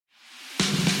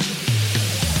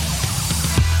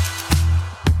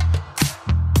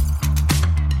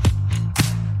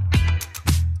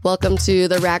Welcome to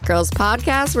the Rat Girls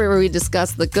podcast, where we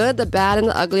discuss the good, the bad, and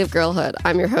the ugly of girlhood.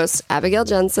 I'm your host, Abigail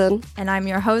Jensen. And I'm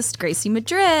your host, Gracie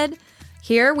Madrid.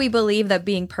 Here we believe that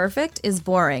being perfect is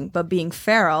boring, but being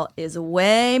feral is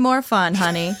way more fun,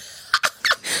 honey.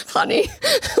 Honey,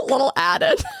 a little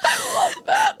added. I love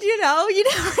that. You know, you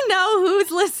never know who's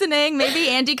listening. Maybe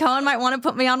Andy Cohen might want to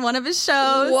put me on one of his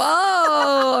shows.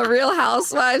 Whoa, a Real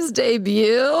Housewives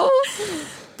debut.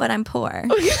 But I'm poor.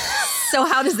 So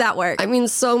how does that work? I mean,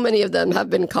 so many of them have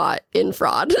been caught in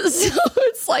fraud, so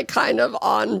it's like kind of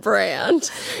on brand.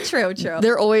 True.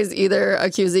 They're always either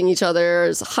accusing each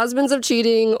other's husbands of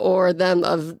cheating or them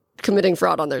of committing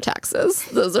fraud on their taxes.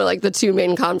 Those are like the two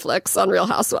main conflicts on Real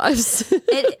Housewives.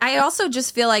 I also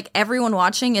just feel like everyone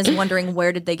watching is wondering,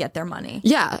 where did they get their money?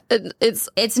 Yeah,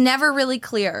 it's never really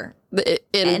clear. The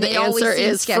answer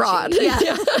is sketchy. Fraud.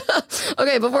 Yeah.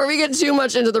 Okay, before we get too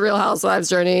much into the Real Housewives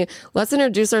journey, let's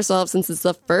introduce ourselves since it's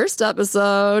the first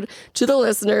episode. To the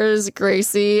listeners,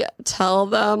 Gracie, tell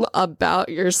them about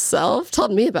yourself. Tell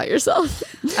me about yourself.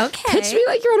 Okay. Pitch me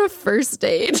like you're on a first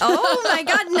date. Oh my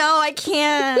God, no, I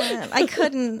can't. I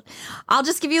couldn't. I'll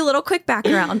just give you a little quick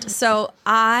background. So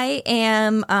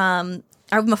I'm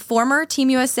a former Team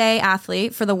USA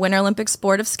athlete for the Winter Olympic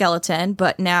sport of skeleton,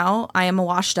 but now I am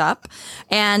washed up,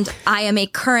 and I am a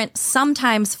current,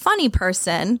 sometimes funny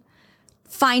person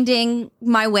finding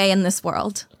my way in this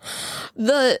world.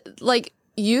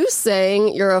 You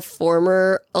saying you're a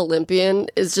former Olympian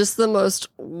is just the most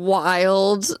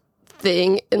wild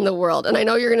thing in the world. And I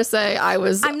know you're going to say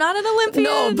I'm not an Olympian.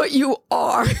 No, but you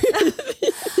are.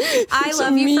 I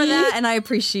love you for that, and I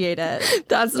appreciate it.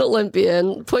 That's an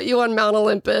Olympian. Put you on Mount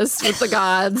Olympus with the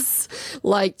gods,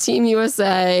 like Team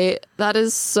USA. That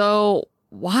is so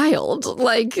wild.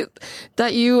 Like,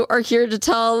 that you are here to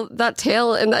tell that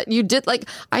tale, and that you did, like,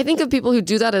 I think of people who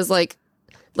do that as, like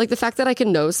the fact that I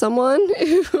can know someone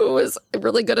who is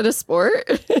really good at a sport.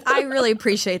 I really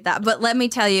appreciate that. But let me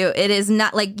tell you, it is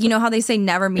not like, you know how they say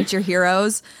never meet your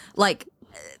heroes? Like,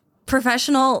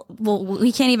 professional, well,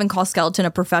 we can't even call skeleton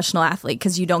a professional athlete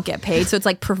because you don't get paid. So it's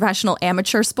like professional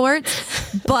amateur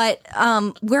sports. But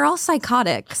we're all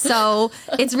psychotic. So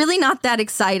it's really not that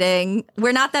exciting.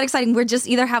 We're not that exciting. We're just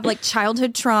either have like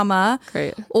childhood trauma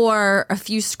or a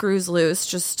few screws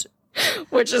loose,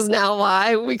 which is now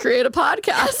why we create a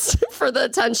podcast for the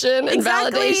attention and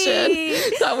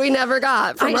validation that we never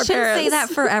got from our parents. I shouldn't say that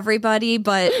for everybody,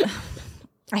 but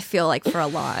I feel like for a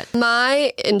lot.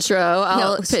 My intro,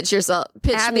 pitch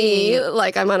Abby. Me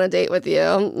like I'm on a date with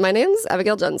you. My name's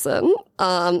Abigail Jensen.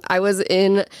 I was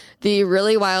in the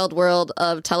really wild world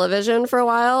of television for a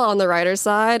while on the writer's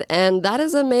side, and that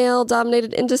is a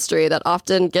male-dominated industry that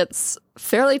often gets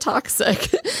fairly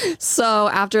toxic. So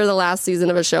after the last season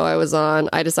of a show I was on,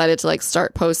 I decided to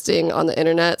start posting on the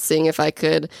internet, seeing if I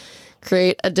could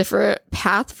create a different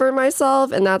path for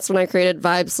myself. And that's when I created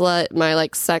Vibe Slut, my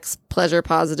sex pleasure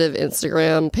positive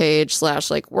Instagram page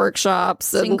 /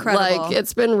 workshops. And incredible.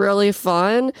 It's been really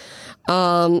fun.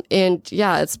 And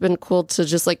yeah, it's been cool to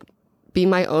just be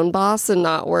my own boss and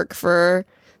not work for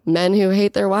men who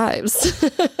hate their wives.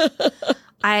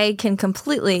 I can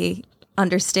completely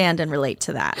understand and relate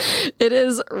to that. It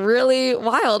is really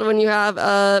wild when you have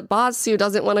a boss who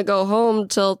doesn't want to go home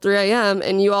till 3 a.m.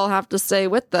 and you all have to stay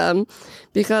with them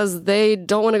because they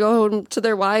don't want to go home to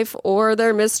their wife or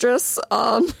their mistress.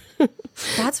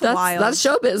 That's wild. That's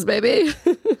showbiz, baby.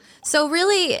 So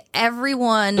really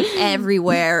everyone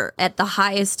everywhere at the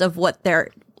highest of what they're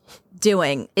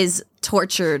doing is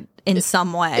tortured in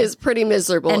some way. Is pretty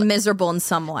miserable. And miserable in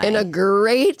some way. And a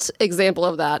great example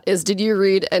of that is, did you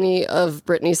read any of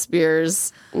Britney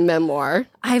Spears' memoir?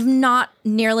 I'm not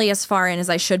nearly as far in as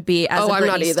I should be as a Britney I'm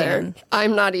not either. stan.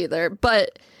 I'm not either.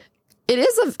 But it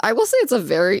is I will say it's a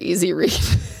very easy read.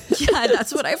 Yeah,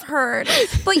 that's what I've heard.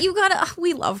 But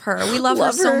we love her. We love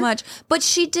her so much. But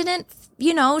she didn't,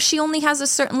 she only has a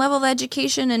certain level of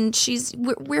education, and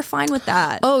we're fine with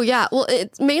that. Oh, yeah. Well,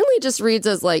 it mainly just reads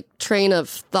as train of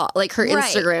thought, her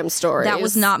Instagram stories. That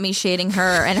was not me shading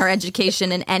her and her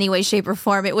education in any way, shape, or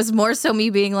form. It was more so me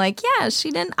being I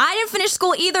didn't finish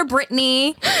school either,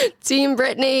 Britney. Team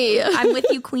Britney. I'm with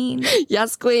you, queen.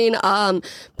 Yes, queen.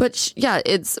 But yeah,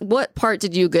 what part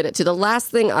did you get it to? The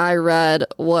last thing I read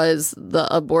was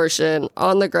the abortion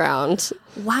on the ground.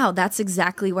 Wow, that's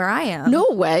exactly where I am. No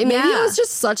way. Maybe it was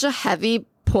just such a heavy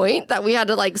point that we had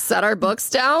to set our books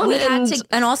down.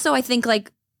 And also I think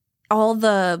all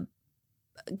the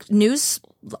news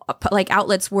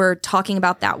outlets were talking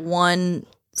about that one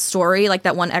story,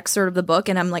 that one excerpt of the book,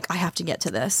 and I'm I have to get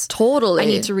to this. Totally. I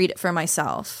need to read it for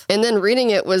myself. And then reading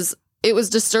it was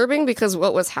disturbing because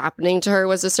what was happening to her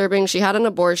was disturbing. She had an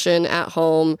abortion at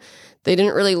home. They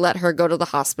didn't really let her go to the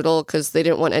hospital because they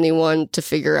didn't want anyone to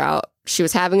figure out she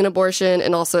was having an abortion.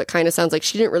 And also it kind of sounds like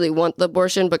she didn't really want the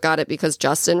abortion, but got it because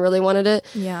Justin really wanted it.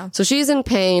 Yeah. So she's in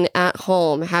pain at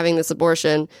home having this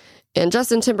abortion, and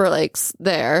Justin Timberlake's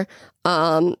there.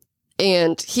 And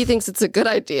he thinks it's a good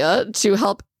idea to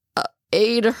help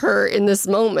aid her in this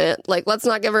moment. Like, let's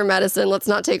not give her medicine. Let's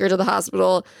not take her to the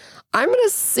hospital. I'm going to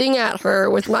sing at her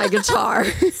with my guitar.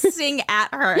 Sing at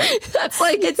her. That's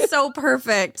like, it's so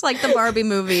perfect. Like the Barbie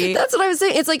movie. That's what I was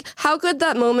saying. It's like, how could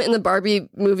that moment in the Barbie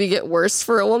movie get worse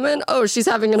for a woman? Oh, she's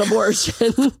having an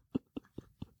abortion.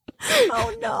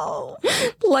 Oh, no.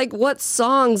 Like, what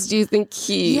songs do you think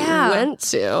he went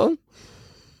to?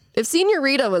 If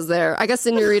Senorita was there, I guess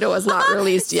Senorita was not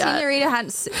released yet.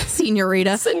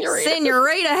 Senorita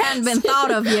hadn't been thought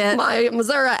of yet. My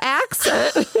Missouri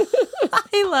accent.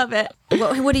 I love it.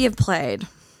 What would he have played?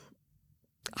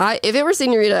 If it were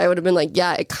Senorita, I would have been like,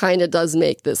 yeah, it kind of does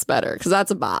make this better, because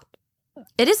that's a bop.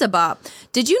 It is a bop.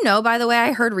 Did you know, by the way,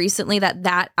 I heard recently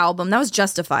that album, that was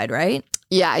Justified, right?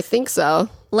 Yeah, I think so.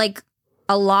 Like,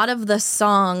 a lot of the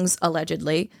songs,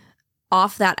 allegedly,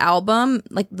 off that album,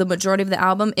 like the majority of the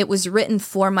album, it was written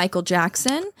for Michael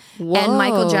Jackson. Whoa. And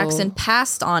Michael Jackson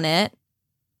passed on it.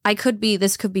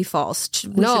 This could be false.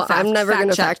 I'm never going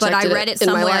to fact check it. But I read it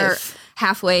somewhere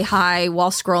halfway high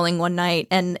while scrolling one night,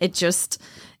 and it just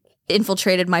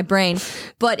infiltrated my brain.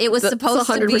 But it was supposed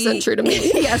to be 100% true to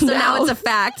me. Yeah, so now it's a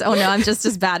fact. Oh no, I'm just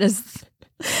as bad as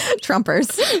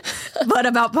Trumpers, but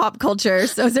about pop culture.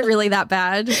 So is it really that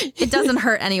bad? It doesn't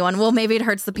hurt anyone. Well, maybe it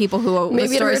hurts the people who the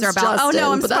stories are about. Justin, oh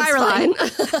no, I'm spiraling.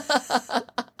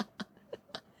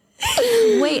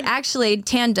 Wait, actually,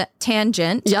 tangent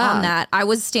on that. I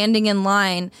was standing in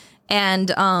line and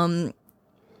at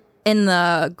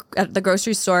the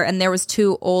grocery store, and there was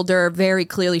two older, very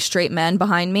clearly straight men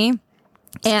behind me.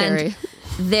 Scary. And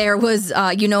there was, in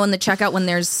the checkout when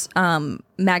there's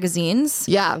magazines.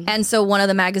 Yeah. And so one of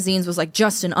the magazines was like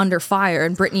Justin Under Fire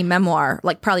and Britney Memoir,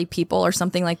 like probably People or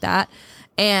something like that.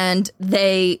 And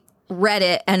they read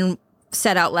it and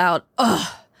said out loud, "Ugh,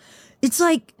 it's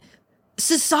like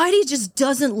society just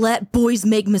doesn't let boys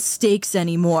make mistakes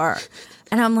anymore."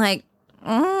 And I'm like,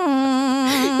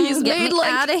 he's made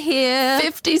like out of here.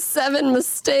 57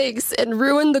 mistakes and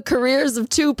ruined the careers of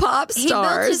two pop stars. He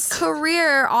built his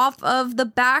career off of the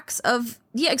backs of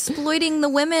exploiting the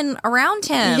women around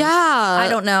him. Yeah. I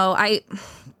don't know.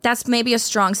 That's maybe a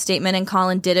strong statement, and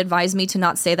Colin did advise me to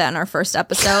not say that in our first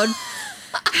episode.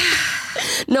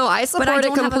 No, I support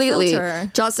it completely.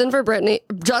 Justin for Britney.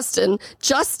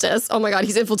 Justice. Oh my God,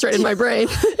 he's infiltrated my brain.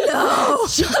 No.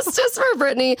 Justice for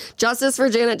Britney. Justice for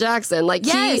Janet Jackson. Like,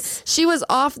 yes. She was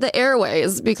off the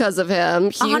airways because of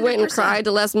him. He 100%. went and cried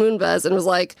to Les Moonves and was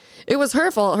like, it was her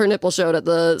fault her nipple showed at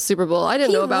the Super Bowl. I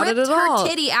didn't know about it at all. He ripped her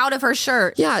titty out of her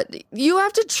shirt. Yeah, you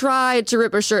have to try to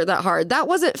rip a shirt that hard. That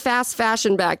wasn't fast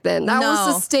fashion back then. That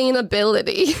was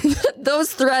sustainability.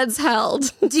 Those threads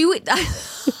held.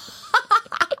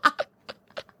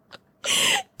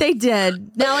 They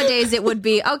did. Nowadays, it would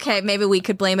be, okay, maybe we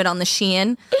could blame it on the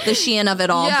Shein of it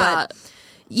all. Yeah. But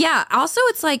yeah, also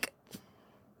it's like,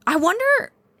 I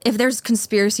wonder if there's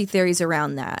conspiracy theories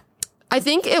around that. I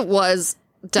think it was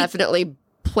definitely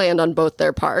planned on both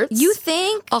their parts. You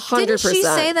think? 100%. Didn't she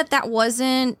say that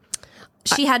wasn't...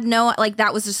 She had no,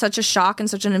 that was just such a shock and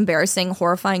such an embarrassing,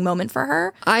 horrifying moment for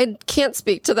her? I can't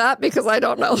speak to that because I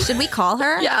don't know. Should we call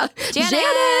her? Yeah.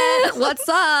 Janet, what's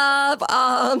up?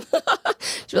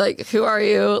 She's like, who are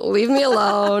you? Leave me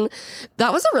alone.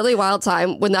 That was a really wild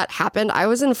time when that happened. I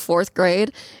was in 4th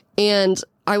grade and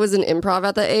I was in improv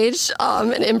at the age,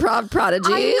 an improv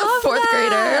prodigy, I love 4th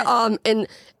that. grader. And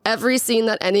every scene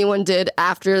that anyone did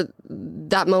after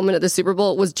that moment at the Super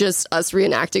Bowl was just us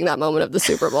reenacting that moment of the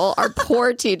Super Bowl. Our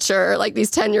poor teacher, like these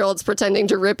 10-year-olds pretending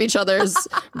to rip each other's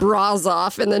bras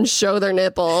off and then show their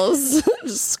nipples.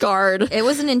 Scarred. It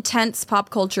was an intense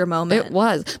pop culture moment. It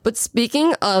was. But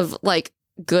speaking of like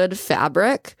good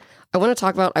fabric, I want to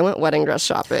talk about, I went wedding dress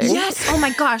shopping. Yes. Oh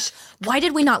my gosh. Why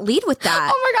did we not lead with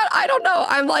that? Oh my God. I don't know.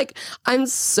 I'm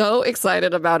so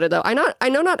excited about it though. I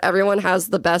know not everyone has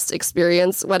the best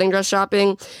experience wedding dress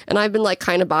shopping, and I've been like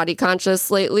kind of body conscious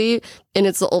lately, and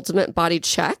it's the ultimate body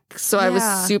check. So I was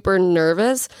super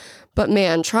nervous. But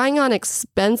man, trying on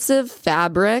expensive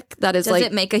fabric that is Does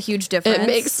it make a huge difference? It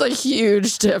makes a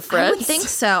huge difference. I would think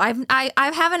so. I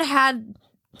haven't had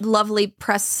lovely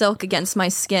pressed silk against my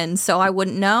skin, so I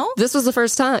wouldn't know. This was the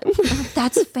first time.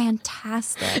 That's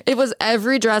fantastic. It was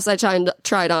every dress I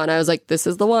tried on. I was like, this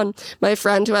is the one. My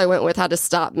friend who I went with had to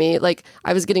stop me. Like,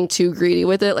 I was getting too greedy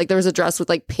with it. Like, there was a dress with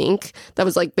like pink that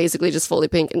was like basically just fully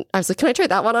pink. And I was like, can I try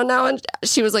that one on now? And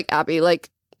she was like, Abby,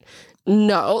 like,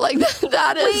 no, like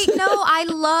that is. Wait, no, I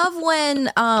love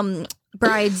when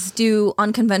brides do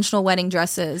unconventional wedding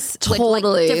dresses. Totally. With,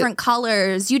 like, different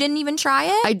colors. You didn't even try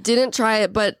it? I didn't try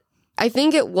it, but I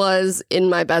think it was in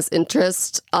my best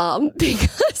interest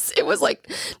because it was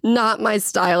like not my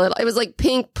style. It was like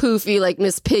pink, poofy, like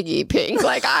Miss Piggy pink.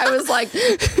 Like I was like,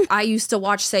 I used to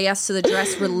watch Say Yes to the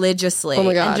Dress religiously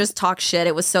and just talk shit.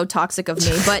 It was so toxic of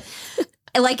me. But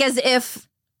like as if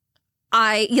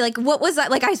what was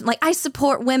that? Like I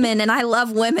support women and I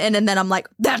love women, and then I'm like,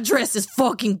 that dress is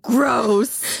fucking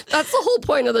gross. That's the whole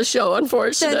point of the show,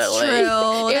 unfortunately. That's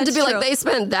true. And to be like, they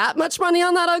spent that much money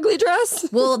on that ugly dress?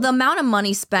 Well, the amount of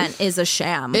money spent is a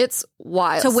sham. It's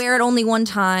wild. To wear it only one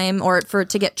time or for it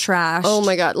to get trashed. Oh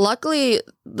my God. Luckily,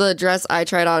 the dress I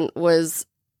tried on was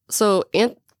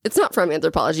it's not from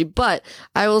Anthropologie, but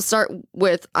I will start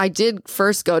with, I did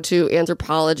first go to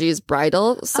Anthropologie's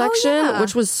bridal section,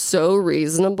 which was so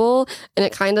reasonable. And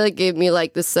it kind of gave me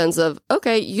like this sense of,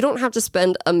 okay, you don't have to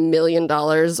spend $1 million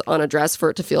on a dress for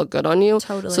it to feel good on you.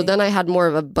 Totally. So then I had more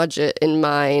of a budget in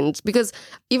mind, because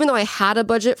even though I had a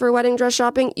budget for wedding dress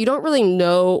shopping, you don't really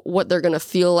know what they're going to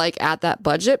feel like at that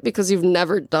budget because you've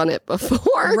never done it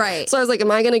before. Right. So I was like, am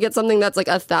I going to get something that's like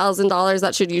 $1,000?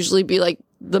 That should usually be like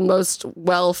the most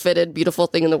well-fitted, beautiful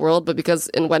thing in the world. But because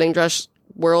in wedding dress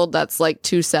world, that's like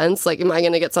 2 cents. Like, am I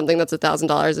going to get something that's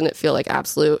 $1,000 and it feel like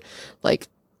absolute, like,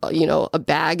 a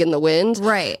bag in the wind?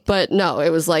 Right. But no,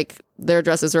 it was like their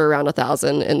dresses were around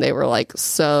 $1,000 and they were like,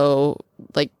 so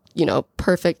like,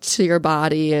 perfect to your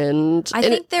body. And I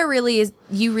think there really is,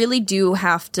 you really do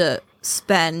have to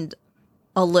spend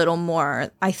a little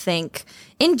more. I think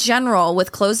in general,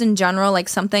 with clothes in general, like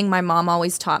something my mom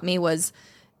always taught me was,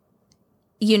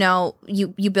 you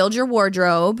build your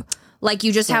wardrobe, like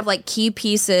you just have like key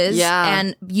pieces,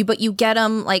 and but you get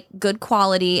them like good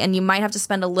quality, and you might have to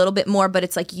spend a little bit more, but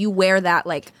it's like you wear that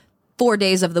like 4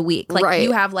 days of the week, like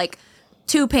you have like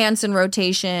 2 pants in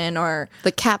rotation, or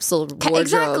the capsule wardrobe.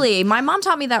 Exactly. My mom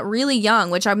taught me that really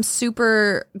young, which I'm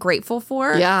super grateful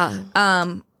for. Yeah.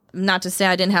 Not to say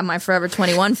I didn't have my Forever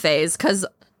 21 phase, because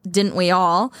didn't we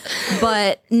all?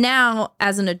 But now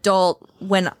as an adult,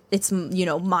 when it's,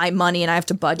 my money and I have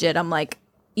to budget, I'm like,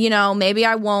 maybe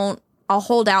I'll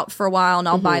hold out for a while and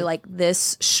I'll buy like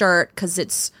this shirt because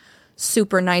it's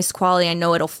super nice quality. I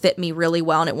know it'll fit me really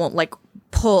well and it won't like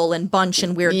pull and bunch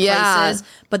in weird places,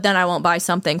 but then I won't buy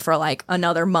something for like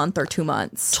another month or 2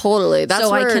 months. Totally. That's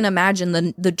so I can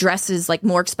imagine the dresses, like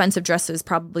more expensive dresses,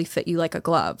 probably fit you like a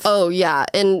glove. Oh yeah.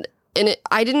 And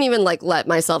I didn't even like let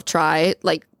myself try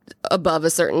like above a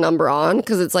certain number on,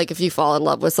 because it's like if you fall in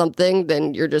love with something,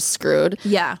 then you're just screwed.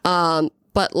 Yeah.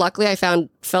 But luckily I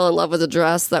fell in love with a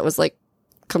dress that was like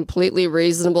completely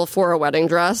reasonable for a wedding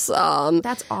dress.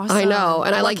 That's awesome. I know.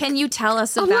 And can you tell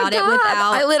us about it without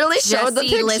I literally showed the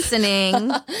picture.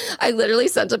 Listening? I literally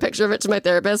sent a picture of it to my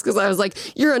therapist because I was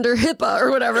like, you're under HIPAA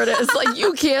or whatever it is. Like,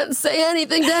 you can't say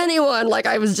anything to anyone. Like,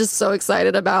 I was just so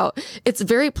excited about, it's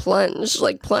very plunge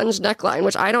neckline,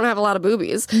 which I don't have a lot of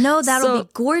boobies. No, that'll be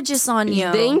gorgeous on you.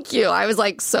 Thank you. I was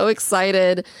like so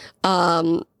excited.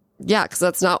 Yeah, because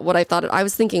that's not what I thought. I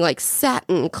was thinking like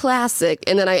satin, classic,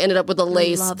 and then I ended up with a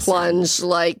lace plunge. Satin.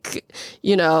 Like,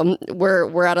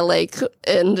 we're at a lake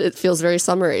and it feels very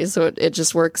summery, so it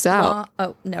just works out.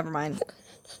 Oh, never mind.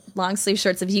 Long sleeve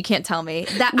shirts. If you can't tell me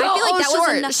that, no, I feel like that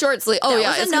was enough. Short sleeve. Oh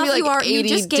yeah, it's gonna be like 80 you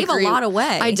just gave a lot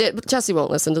away. I did, but Jesse won't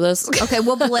listen to this. Okay,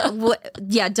 well,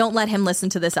 don't let him listen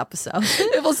to this episode.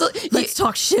 Let's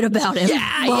talk shit about him.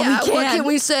 Yeah. What can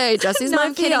we say? Jesse's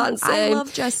my fiance. I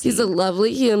love Jesse. He's a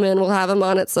lovely human. We'll have him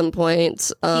on at some point.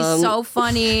 He's so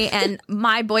funny, and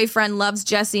my boyfriend loves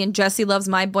Jesse, and Jesse loves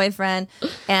my boyfriend,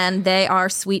 and they are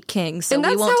sweet kings. So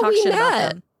we won't talk shit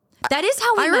about them. That is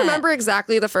how we met. I remember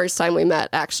exactly the first time we met,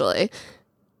 actually.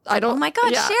 Oh my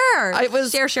God, share. It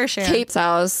was share. Kate's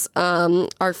house,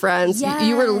 our friends. Yes.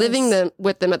 You were living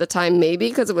with them at the time, maybe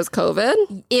because it was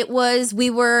COVID? It was,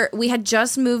 we had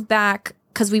just moved back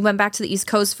because we went back to the East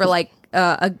Coast for like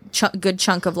a good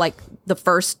chunk of like the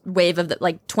first wave of the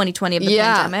like 2020 of the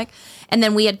pandemic. And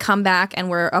then we had come back and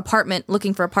we're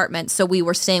looking for apartments. So we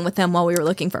were staying with them while we were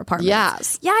looking for apartments.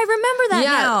 Yes. Yeah, I remember that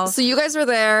now. So you guys were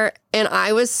there and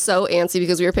I was so antsy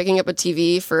because we were picking up a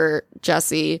TV for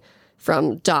Jesse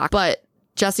from Doc. But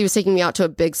Jesse was taking me out to a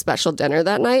big special dinner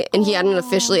that night and he hadn't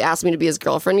officially asked me to be his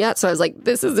girlfriend yet. So I was like,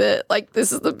 this is it. Like,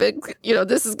 this is the big,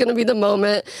 this is going to be the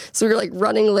moment. So we were like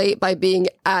running late by being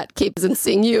at Kate's and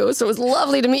seeing you. So it was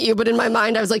lovely to meet you. But in my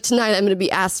mind, I was like, tonight I'm going to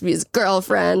be asked to be his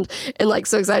girlfriend and like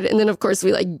so excited. And then of course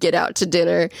we like get out to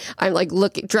dinner. I'm like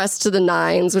dressed to the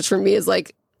nines, which for me is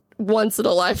like once in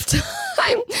a lifetime.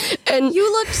 time. And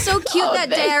you looked so cute that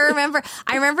day.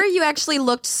 I remember you actually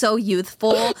looked so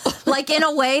youthful, like in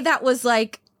a way that was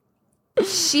like,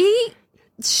 she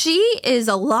is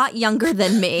a lot younger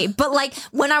than me, but like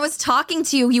when I was talking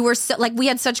to you, you were so, like, we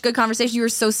had such good conversation. You were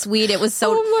so sweet. It was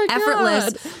so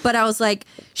effortless. God. But I was like,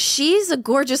 she's a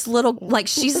gorgeous little, like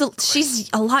she's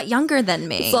a lot younger than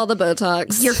me. It's all the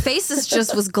Botox. Your face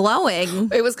was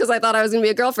glowing. It was because I thought I was going to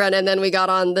be a girlfriend, and then we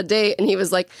got on the date, and he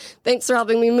was like, "Thanks for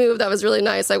helping me move. That was really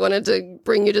nice. I wanted to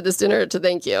bring you to this dinner to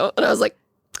thank you." And I was like,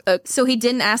 So he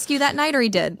didn't ask you that night, or he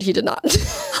did? He did not.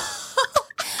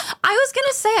 I was going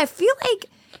to say, I feel like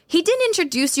he didn't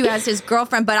introduce you as his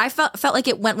girlfriend, but I felt like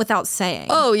it went without saying.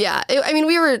 Oh, yeah. I mean,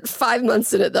 we were 5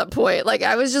 months in at that point. Like,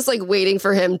 I was just, like, waiting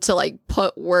for him to, like,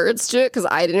 put words to it because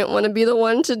I didn't want to be the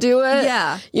one to do it.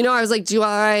 Yeah. You know, I was like,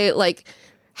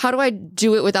 how do I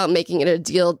do it without making it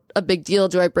a big deal?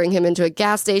 Do I bring him into a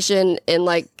gas station and,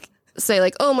 like, say,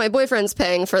 like, oh, my boyfriend's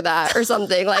paying for that or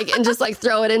something, like, and just, like,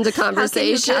 throw it into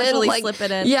conversation? How can you casually like, slip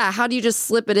it in? Yeah, how do you just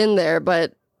slip it in there?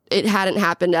 But it hadn't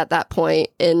happened at that point,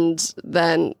 and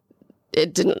then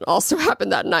it didn't also happen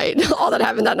that night. All that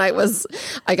happened that night was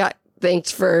I got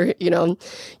thanked for,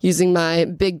 using my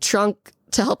big trunk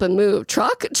to help him move.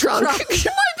 Trunk. My big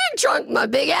trunk, my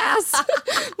big ass,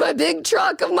 my big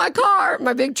trunk of my car,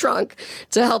 my big trunk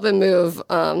to help him move.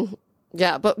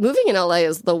 Yeah, but moving in LA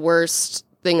is the worst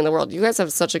thing in the world. You guys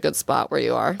have such a good spot where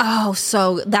you are. Oh,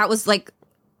 so that was like,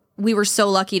 we were so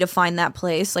lucky to find that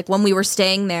place. Like when we were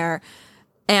staying there,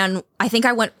 and I think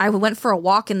I went for a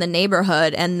walk in the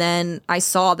neighborhood, and then I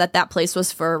saw that place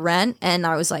was for rent, and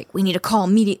I was like, we need to call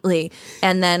immediately,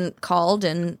 and then called,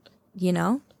 and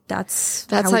that's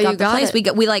how we you got place.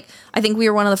 it. We I think we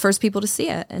were one of the first people to see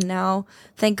it, and now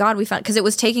thank God we found, because it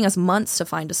was taking us months to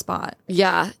find a spot.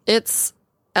 Yeah,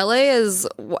 LA is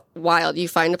wild. You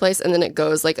find a place and then it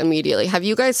goes like immediately. Have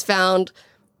you guys found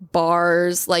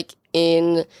bars like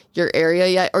in your area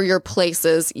yet, or your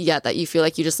places yet that you feel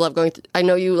like you just love going through? I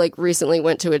know you like recently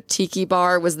went to a tiki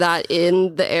bar. Was that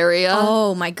in the area?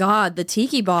 Oh my God, the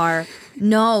tiki bar.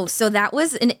 No, so that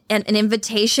was an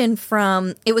invitation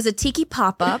from, it was a tiki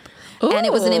pop-up. Ooh. And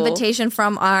it was an invitation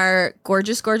from our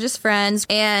gorgeous friends,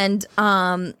 and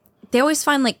they always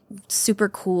find like super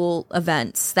cool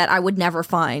events that I would never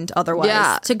find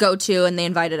otherwise to go to, and they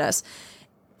invited us.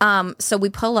 So we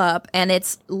pull up, and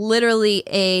it's literally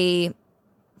a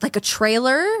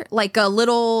trailer, like a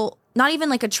little, not even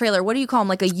like a trailer. What do you call them?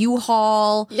 Like a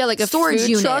U-Haul, like a storage food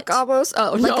unit truck almost.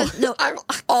 Oh like no, I'm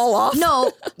all off.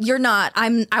 No, you're not.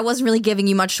 I wasn't really giving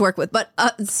you much to work with, but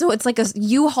so it's like a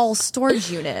U-Haul storage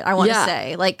unit. I want to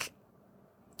say, like,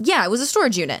 yeah, it was a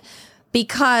storage unit.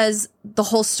 Because the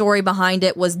whole story behind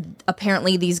it was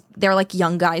apparently they're like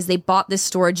young guys. They bought this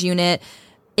storage unit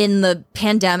in the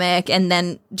pandemic, and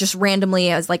then just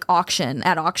randomly as like auction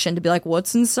to be like,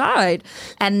 what's inside?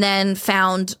 And then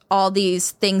found all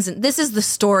these things. And this is the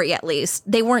story, at least.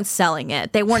 They weren't selling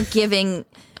it. They weren't giving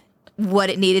what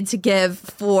it needed to give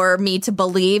for me to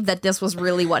believe that this was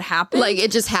really what happened. Like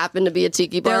it just happened to be a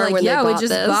tiki bar. They're like, when they we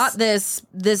just bought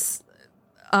this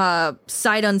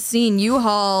sight unseen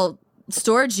U-Haul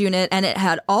storage unit, and it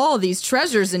had all these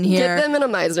treasures in here. Get them in a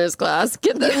Meisner's class.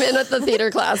 Get them in at the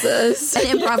theater classes.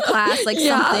 An improv class, like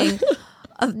something.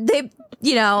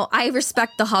 I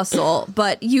respect the hustle,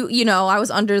 but I was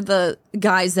under the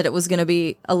guise that it was going to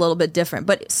be a little bit different.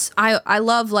 But I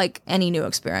love like any new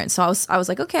experience. So I was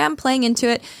like, okay, I'm playing into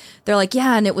it. They're like,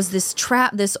 yeah, and it was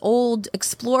this old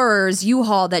Explorer's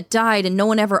U-Haul that died, and no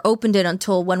one ever opened it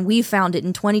until when we found it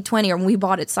in 2020, or when we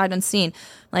bought it sight unseen.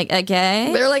 Like,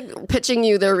 okay. They're like pitching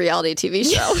you their reality TV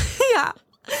show. Yeah.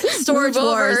 Storage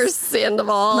Wars.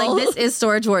 Sandoval. Like, this is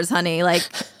Storage Wars, honey. Like,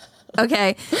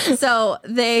 okay. So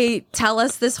they tell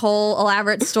us this whole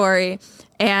elaborate story,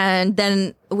 and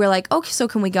then we're like, okay, so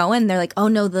can we go in? They're like, oh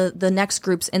no, the next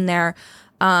group's in there.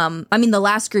 The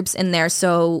last group's in there,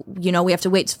 so we have to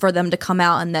wait for them to come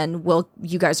out, and then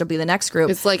you guys will be the next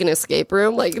group. It's like an escape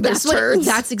room, like there's turns.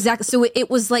 That's exactly. So it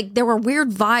was like there were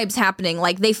weird vibes happening.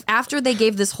 Like after they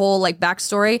gave this whole like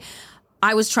backstory,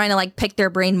 I was trying to like pick their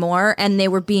brain more, and they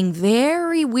were being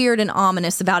very weird and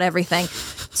ominous about everything,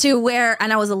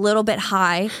 and I was a little bit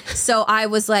high, so I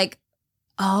was like,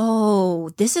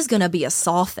 oh, this is gonna be a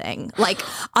Saw thing. Like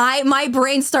my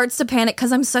brain starts to panic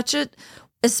because I'm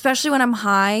especially when I'm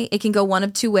high, it can go one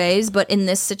of two ways. But in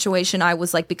this situation, I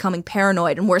was like becoming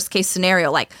paranoid, and worst case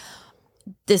scenario, like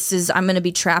I'm going to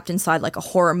be trapped inside like a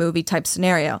horror movie type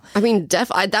scenario. I mean,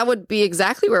 that would be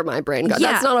exactly where my brain got.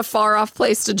 Yeah. That's not a far off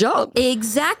place to jump.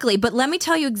 Exactly. But let me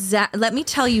tell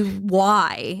you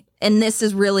why. And this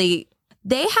is really,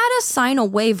 they had us sign a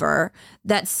waiver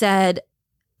that said,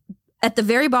 at the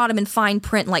very bottom in fine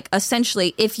print, like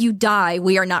essentially, if you die,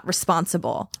 we are not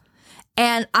responsible.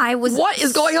 And I was, what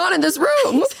is going on in this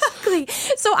room? Exactly.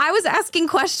 So I was asking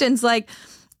questions like,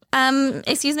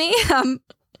 excuse me,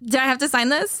 did I have to sign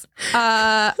this?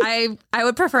 I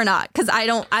would prefer not, because I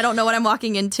don't know what I'm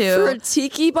walking into. For a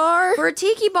tiki bar? For a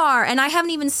tiki bar. And I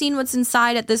haven't even seen what's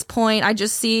inside at this point. I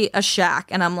just see a shack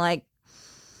and I'm like,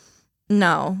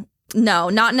 no,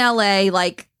 not in LA.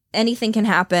 Like, anything can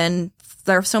happen.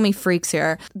 There are so many freaks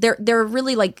here. They're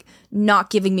really like not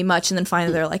giving me much, and then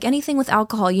finally they're like, anything with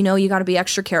alcohol, you got to be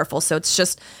extra careful. So it's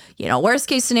just, worst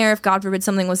case scenario, if God forbid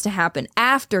something was to happen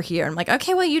after here. I'm like,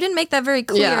 okay, well, you didn't make that very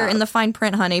clear in the fine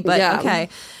print, honey, but okay.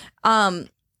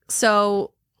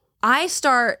 So I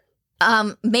start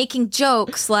making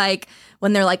jokes like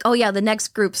when they're like, oh yeah, the next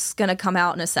group's gonna come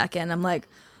out in a second. I'm like,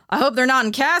 I hope they're not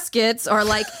in caskets, or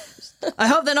like, I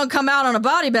hope they don't come out on a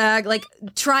body bag, like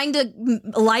trying to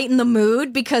lighten the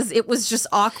mood because it was just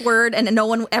awkward and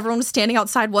everyone was standing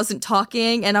outside, wasn't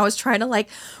talking. And I was trying to like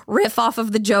riff off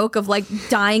of the joke of like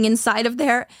dying inside of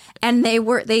there. And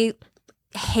they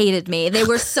hated me. They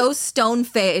were so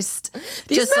stone-faced.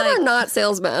 These men are not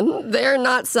salesmen. They're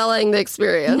not selling the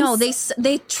experience. No,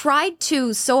 they tried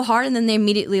to so hard, and then they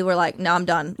immediately were like, no, I'm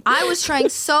done. I was trying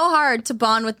so hard to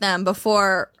bond with them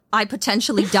before I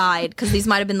potentially died, because these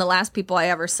might have been the last people I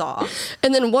ever saw.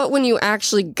 And then when you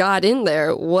actually got in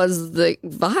there was the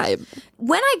vibe?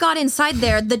 When I got inside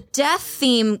there, the death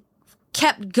theme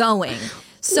kept going.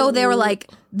 So they were like,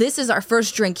 this is our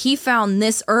first drink. He found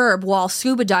this herb while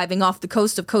scuba diving off the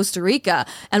coast of Costa Rica,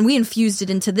 and we infused it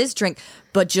into this drink.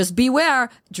 But just beware,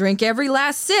 drink every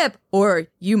last sip or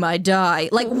you might die.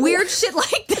 Like weird shit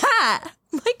like that.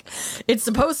 Like, it's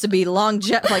supposed to be for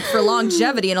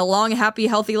longevity and a long, happy,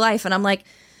 healthy life. And I'm like,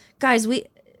 guys,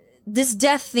 this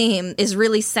death theme is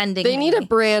really sending They need a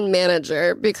brand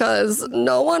manager, because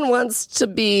no one wants to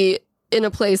be in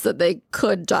a place that they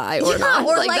could die or not.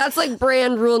 Or like that's like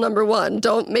brand rule number 1.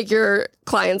 Don't make your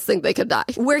clients think they could die.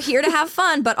 We're here to have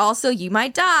fun, but also you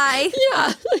might die.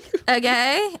 Yeah.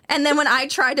 Okay? And then when I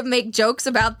try to make jokes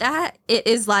about that, it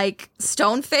is like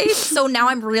stone-faced. So now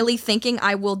I'm really thinking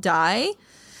I will die.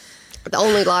 The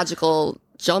only logical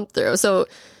jump through. So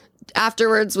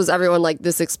afterwards, was everyone like,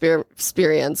 this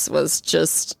experience was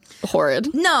just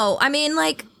horrid? No, I mean,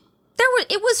 like,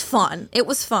 it was fun. It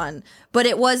was fun. But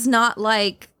it was not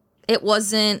like, it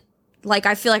wasn't like,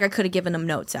 I feel like I could have given them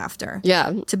notes after.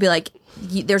 Yeah. To be like,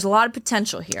 there's a lot of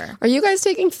potential here. Are you guys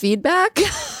taking feedback? Do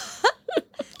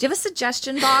you have a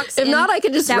suggestion box? If not, I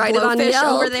could just write it on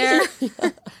Yelp. Over there.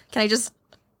 Can I just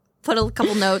put a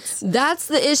couple notes? That's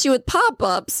the issue with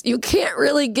pop-ups. You can't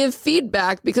really give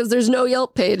feedback because there's no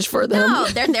Yelp page for them. No,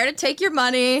 they're there to take your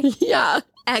money. Yeah.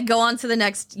 And go on to the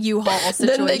next U-Haul situation.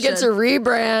 Then they get to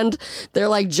rebrand. They're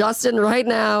like Justin right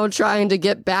now trying to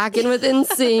get back in with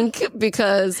NSYNC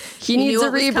because he needs a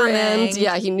rebrand.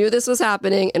 Yeah, he knew this was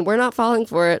happening, and we're not falling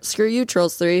for it. Screw you,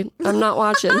 Trolls 3. I'm not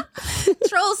watching.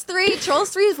 Trolls 3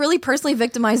 has really personally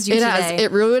victimized you today.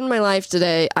 It ruined my life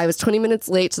today. I was 20 minutes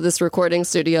late to this recording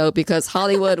studio because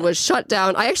Hollywood was shut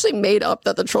down. I actually made up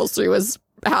that the Trolls 3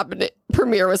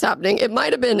 premiere was happening. It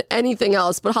might have been anything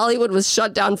else, but Hollywood was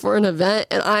shut down for an event,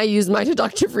 and I used my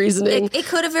deductive reasoning. It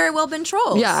could have very well been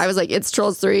Trolls. Yeah, I was like, it's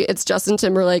Trolls 3. It's Justin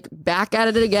Timberlake back at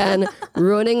it again,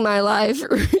 ruining my life.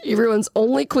 He ruins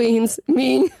only queens,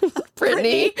 me,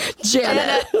 Britney,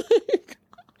 Janet.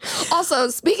 Also,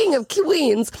 speaking of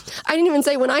queens, I didn't even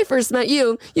say when I first met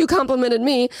you, you complimented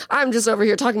me. I'm just over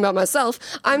here talking about myself.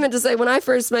 I meant to say when I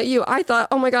first met you, I thought,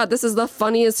 oh my God, this is the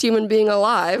funniest human being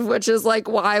alive, which is like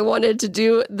why I wanted to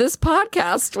do this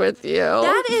podcast with you.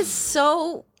 That is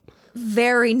so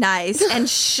very nice and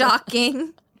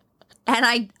shocking.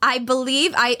 And I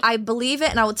believe it,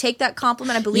 and I will take that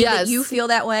compliment. I believe that you feel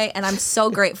that way, and I'm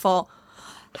so grateful.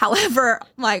 However,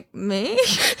 like, me?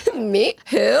 Me?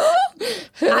 Who?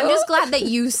 I'm just glad that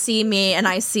you see me and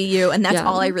I see you, and that's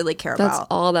all I really care about. That's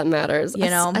all that matters. You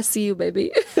know? I see you, baby.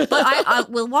 But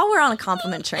well, while we're on a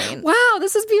compliment train. Wow,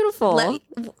 this is beautiful.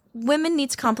 Women need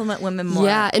to compliment women more.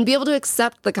 Yeah, and be able to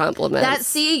accept the compliments. How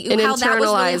that was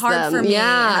really hard for me.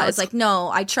 Yeah. And I was like, no,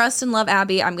 I trust and love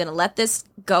Abby. I'm going to let this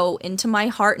go into my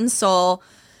heart and soul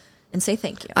and say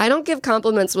thank you. I don't give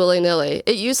compliments willy-nilly.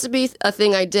 It used to be a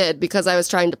thing I did because I was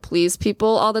trying to please people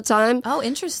all the time. Oh,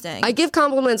 interesting. I give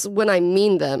compliments when I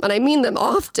mean them, and I mean them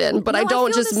often, but I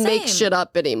don't just make shit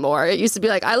up anymore. It used to be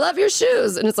like, I love your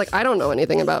shoes, and it's like, I don't know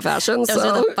anything about fashion. Those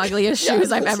are the ugliest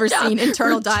shoes I've ever seen.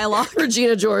 Internal dialogue.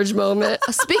 Regina George moment.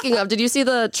 Speaking of, did you see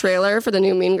the trailer for the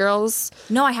new Mean Girls?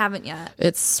 No, I haven't yet.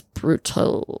 It's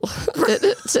brutal.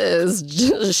 It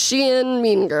is she and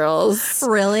Mean Girls.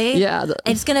 Really? Yeah.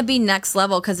 It's going to be next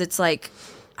level because it's like,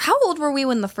 how old were we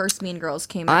when the first Mean Girls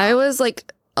came out? I was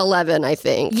like 11, I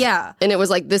think. Yeah. And it was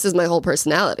like, this is my whole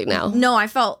personality now. No, I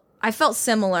felt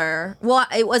similar. Well,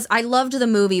 I loved the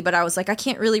movie, but I was like, I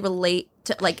can't really relate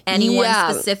to like anyone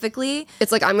specifically.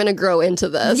 It's like, I'm going to grow into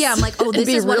this. Yeah, I'm like, oh, this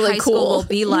is what high school will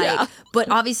be like. Yeah. But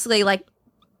obviously, like,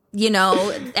 you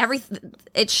know,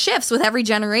 it shifts with every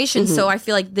generation. So I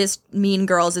feel like this Mean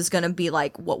Girls is going to be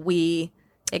like what we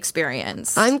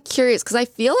experience. I'm curious because I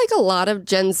feel like a lot of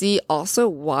Gen Z also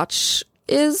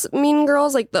is Mean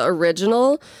Girls, like the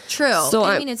original. True. So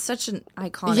I mean, it's such an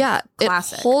iconic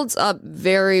classic. It holds up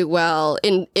very well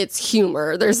in its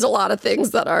humor. There's a lot of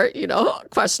things that are, you know,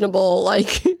 questionable,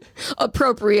 like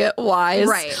appropriate wise.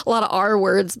 Right. A lot of R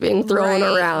words being thrown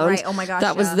around. Right. Oh my gosh.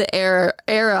 That was the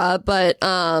era.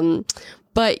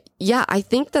 But yeah, I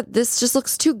think that this just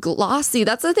looks too glossy.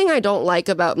 That's the thing I don't like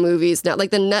about movies now.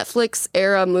 Like the Netflix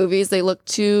era movies, they look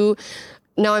too.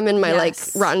 Now I'm in my like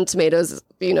Rotten Tomatoes,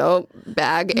 you know,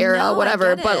 bag era,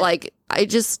 whatever. But like,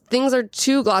 things are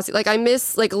too glossy. Like I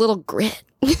miss like a little grit.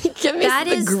 Give me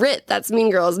the grit. That's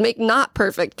Mean Girls. Make not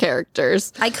perfect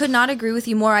characters. I could not agree with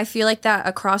you more. I feel like that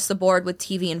across the board with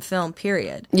TV and film,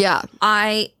 period. Yeah.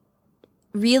 I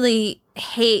really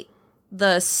hate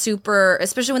the super,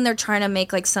 especially when they're trying to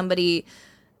make like somebody,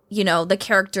 you know, the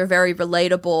character very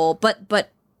relatable,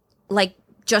 but like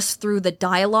just through the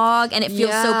dialogue, and it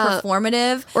feels so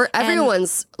performative. Or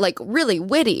everyone's like really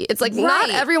witty. It's like not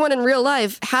everyone in real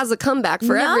life has a comeback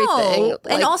for everything. Like,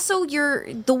 and also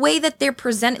the way that they're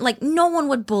presented, like no one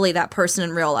would bully that person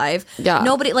in real life. Yeah.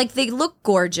 Nobody, like they look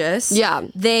gorgeous. Yeah.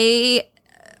 They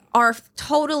are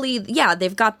totally,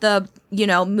 they've got the, you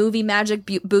know, movie magic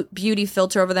beauty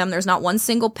filter over them. There's not one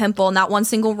single pimple, not one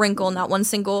single wrinkle, not one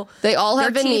single. They all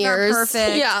have veneers.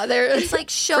 Perfect. Yeah, it's like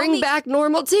bring back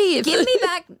normal teeth.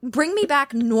 Bring me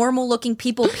back normal looking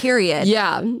people. Period.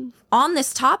 Yeah. On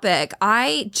this topic,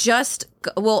 I'm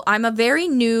a very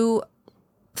new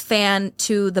fan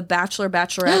to the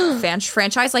Bachelorette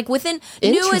franchise. Like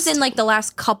new as in like the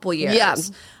last couple years. Yeah.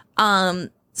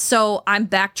 So I'm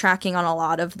backtracking on a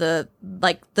lot of the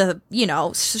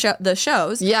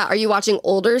shows. Yeah. Are you watching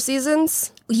older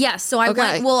seasons? Yes. So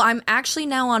I'm actually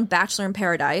now on Bachelor in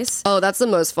Paradise. Oh, that's the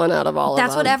most fun out of all of them.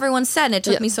 That's what everyone said. And it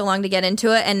took me so long to get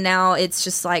into it. And now it's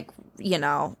just like, you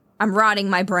know, I'm rotting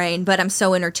my brain, but I'm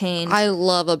so entertained. I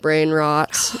love a brain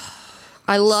rot.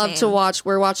 I love to watch.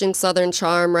 We're watching Southern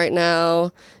Charm right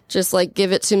now. Just like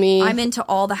give it to me. I'm into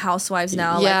all the housewives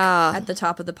now. Yeah. Like, at the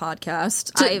top of the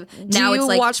podcast. Do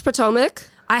you watch Potomac?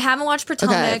 I haven't watched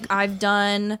Potomac. Okay. I've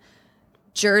done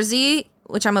Jersey,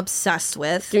 which I'm obsessed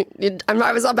with.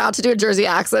 I was about to do a Jersey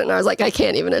accent, and I was like, I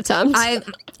can't even attempt.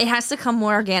 It has to come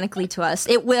more organically to us.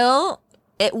 It will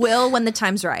when the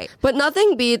time's right. But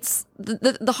nothing beats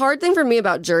the hard thing for me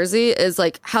about Jersey is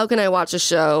like, how can I watch a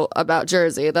show about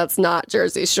Jersey that's not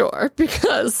Jersey Shore?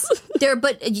 Because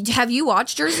but have you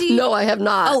watched Jersey? No, I have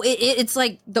not. Oh, it's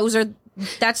like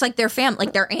that's like their family,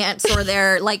 like their aunts or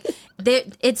their like.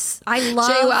 I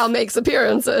love JWoww makes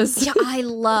appearances. Yeah, I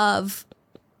love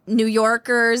New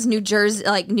Yorkers, New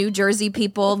Jersey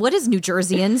people. What is New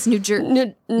Jerseyans? New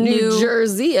Jerseyans.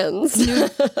 New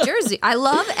Jersey. I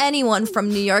love anyone from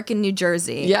New York and New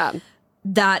Jersey. Yeah.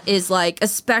 That is like,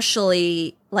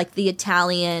 especially like the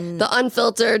Italian. The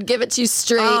unfiltered, give it to you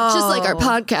straight, just like our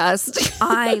podcast.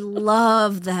 I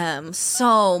love them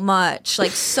so much. Like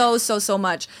so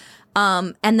much.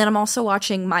 And then I'm also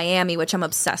watching Miami, which I'm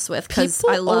obsessed with because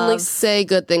I love. Only say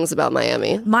good things about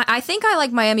Miami. I think I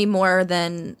like Miami more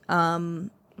than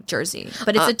Jersey,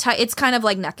 but it's kind of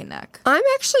like neck and neck. I'm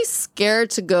actually scared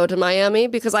to go to Miami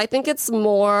because I think it's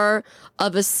more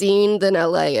of a scene than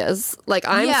LA is. Like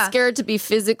I'm scared to be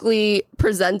physically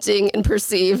presenting and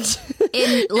perceived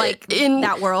in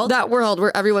that world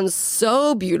where everyone's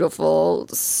so beautiful,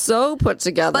 so put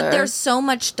together. But there's so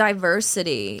much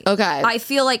diversity. Okay. I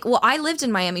feel like, I lived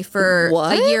in Miami for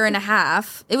a year and a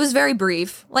half. It was very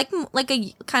brief, like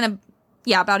a kind of,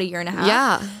 about a year and a half.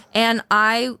 Yeah. And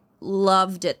I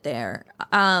loved it there.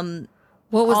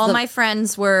 My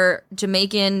friends were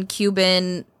Jamaican,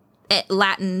 Cuban,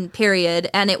 Latin, period,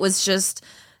 and it was just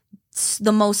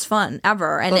the most fun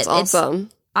ever. And that's awesome.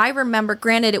 I remember,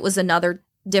 granted, it was another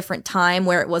different time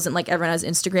where it wasn't like everyone has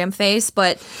Instagram face,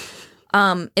 but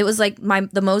it was like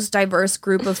the most diverse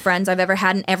group of friends I've ever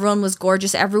had, and everyone was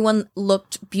gorgeous. Everyone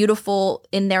looked beautiful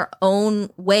in their own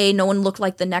way. No one looked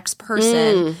like the next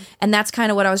person. And that's kind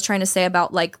of what I was trying to say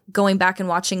about like going back and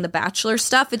watching the Bachelor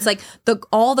stuff. It's like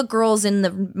all the girls in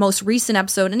the most recent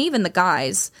episode, and even the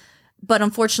guys, but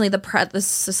unfortunately the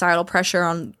societal pressure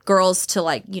on girls to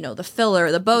like, you know, the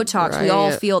filler, the Botox, we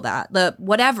all feel that, the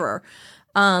whatever.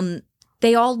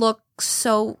 They all look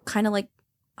so kind of like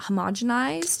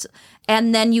homogenized.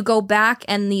 And then you go back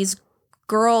and these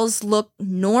girls look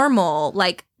normal,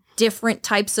 like different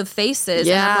types of faces.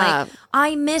 Yeah. And I'm like,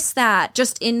 I miss that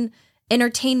just in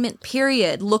entertainment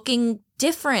period, looking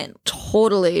different.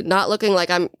 Totally. Not looking like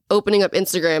I'm opening up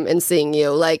Instagram and seeing you.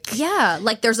 Like, yeah,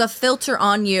 like there's a filter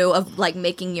on you of like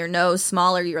making your nose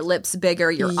smaller, your lips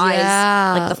bigger, your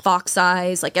eyes, like the fox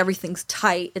eyes, like everything's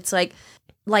tight. It's like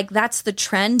that's the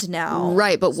trend now.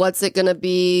 Right. But what's it going to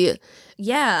be?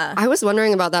 Yeah. I was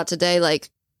wondering about that today. Like,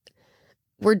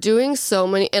 we're doing so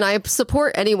many, and I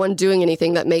support anyone doing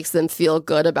anything that makes them feel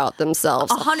good about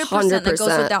themselves. 100%. That goes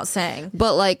without saying.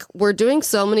 But like, we're doing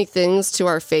so many things to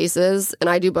our faces, and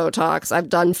I do Botox. I've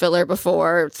done filler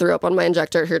before, threw up on my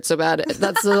injector, it hurt so bad.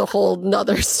 That's a whole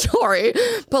nother story.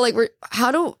 But like,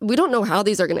 we don't know how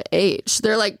these are going to age.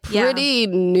 They're like pretty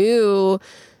new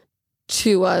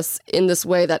to us in this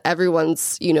way that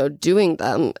everyone's, you know, doing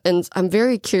them. And I'm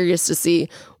very curious to see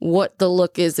what the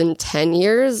look is in 10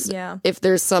 years. Yeah. If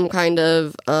there's some kind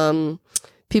of,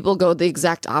 people go the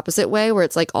exact opposite way where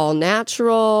it's like all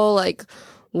natural, like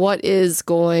what is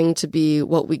going to be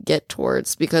what we get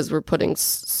towards, because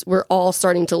we're all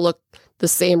starting to look the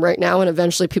same right now. And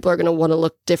eventually people are going to want to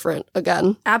look different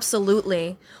again.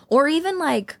 Absolutely. Or even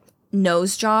like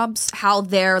nose jobs, how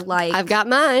they're like, I've got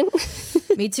mine.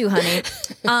 Me too, honey.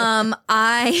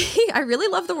 I really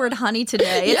love the word honey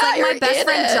today. It's like my best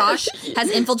friend Josh has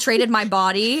infiltrated my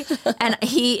body, and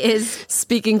he is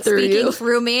speaking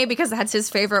through me because that's his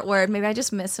favorite word. Maybe I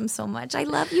just miss him so much. I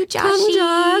love you, Josh. Come,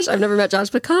 Josh. I've never met Josh,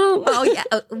 but come. Oh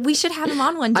yeah, we should have him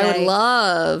on one day. I would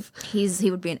love.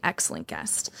 He would be an excellent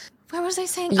guest. What was I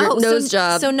saying? Nose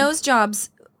job. So nose jobs.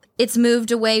 It's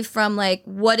moved away from like,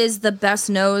 what is the best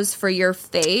nose for your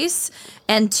face,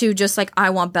 and to just like,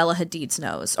 I want Bella Hadid's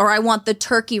nose, or I want the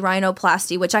turkey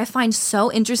rhinoplasty, which I find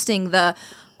so interesting. The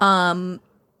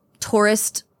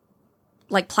tourist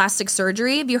like plastic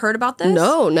surgery. Have you heard about this?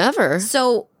 No, never.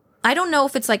 So I don't know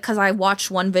if it's like because I watched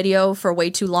one video for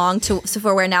way too long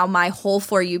for where now my whole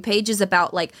For You page is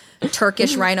about like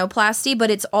Turkish rhinoplasty, but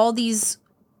it's all these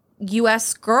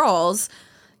U.S. girls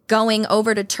going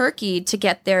over to Turkey to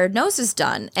get their noses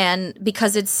done, and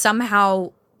because it's somehow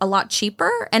a lot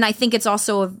cheaper, and I think it's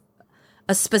also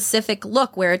a specific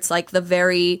look where it's like the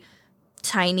very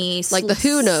tiny, like the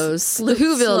Who nose, the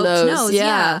Whoville nose,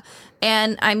 yeah.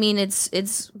 And I mean,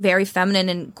 it's very feminine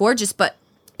and gorgeous, but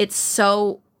it's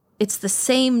the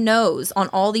same nose on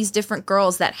all these different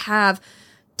girls that have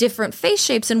different face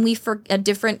shapes and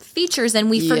different features, and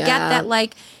we forget that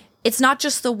like. It's not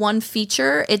just the one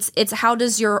feature. It's how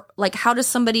does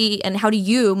somebody, and how do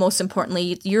you, most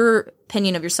importantly, your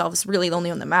opinion of yourself is really the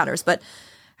only one that matters, but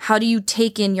how do you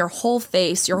take in your whole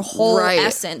face, your whole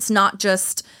essence, not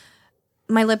just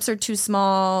my lips are too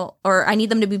small, or I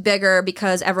need them to be bigger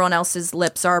because everyone else's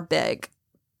lips are big.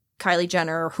 Kylie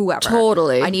Jenner or whoever.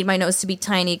 Totally. I need my nose to be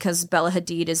tiny because Bella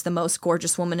Hadid is the most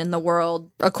gorgeous woman in the world.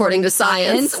 According to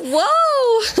science.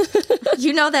 Whoa!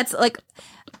 You know, that's like...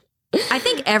 I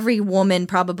think every woman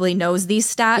probably knows these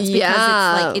stats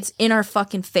because it's in our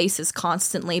fucking faces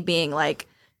constantly being like,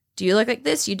 do you look like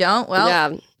this? You don't?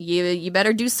 Well, you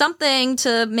better do something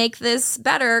to make this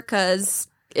better, because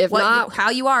if not,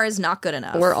 how you are is not good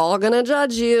enough. We're all going to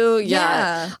judge you.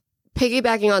 Yeah.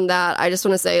 Piggybacking on that, I just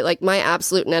want to say, like, my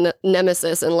absolute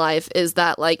nemesis in life is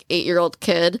that, like, 8-year-old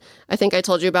kid. I think I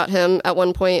told you about him at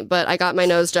one point, but I got my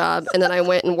nose job, and then I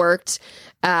went and worked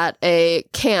at a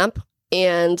camp.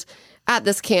 And at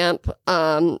this camp,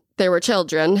 there were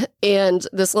children, and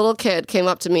this little kid came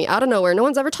up to me out of nowhere. No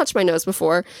one's ever touched my nose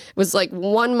before. It was like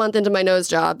 1 month into my nose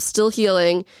job, still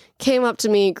healing, came up to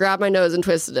me, grabbed my nose and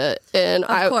twisted it. And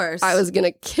I was going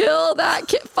to kill that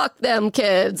kid. Fuck them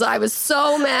kids. I was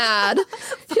so mad.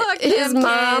 His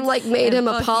mom like made him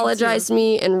apologize to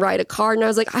me and write a card. And I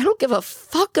was like, I don't give a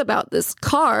fuck about this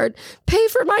card. Pay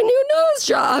for my new nose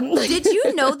job. Did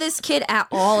you know this kid at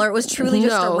all, or it was truly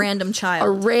just a random child?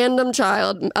 A random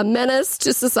child, a menace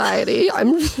to society. I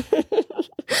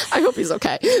hope he's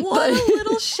okay. What a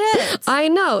little shit. I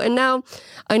know. And now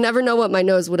I never know what my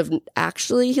nose would have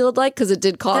actually healed like, because it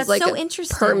did cause like a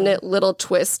permanent little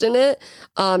twist in it.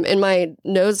 And my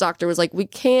nose doctor was like, we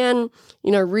can,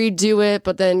 redo it,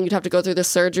 but then you'd have to go through the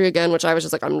surgery again, which I was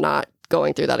just like, I'm not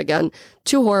going through that again.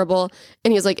 Too horrible.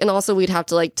 And he was like, and also we'd have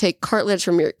to like take cartilage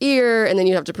from your ear, and then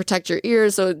you'd have to protect your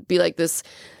ears. So it'd be like this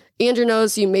Andrew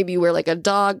knows you maybe wear like a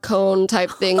dog cone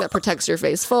type thing that protects your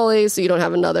face fully so you don't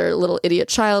have another little idiot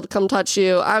child come touch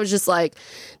you. I was just like,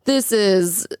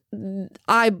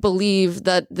 I believe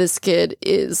that this kid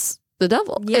is the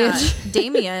devil. Yeah,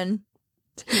 Damien.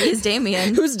 He is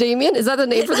Damien. Who's Damien? Is that the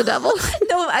name for the devil?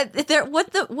 No,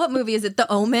 what movie is it?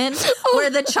 The Omen, where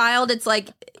the child, it's like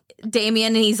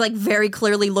Damien, and he's like very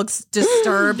clearly looks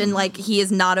disturbed and like he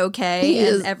is not okay,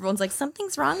 and everyone's like,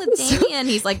 something's wrong with Damien.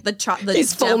 He's like the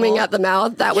he's devil. Foaming at the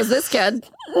mouth. That was this kid.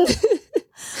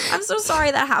 I'm so sorry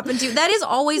that happened to you. That is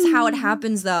always how it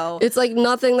happens, though. It's like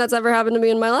nothing that's ever happened to me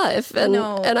in my life, and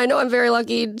I know I'm very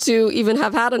lucky to even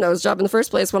have had a nose job in the first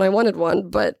place when I wanted one.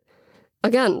 But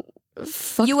again,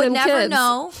 fuck you would them never kids.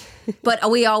 know. But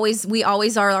we always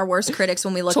are our worst critics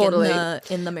when we look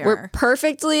in the mirror. We're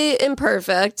perfectly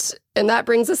imperfect, and that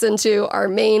brings us into our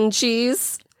main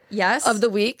cheese. Yes. Of the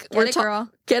week. Get it, girl.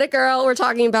 Get it, girl. We're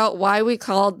talking about why we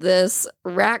called this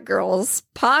Rat Girls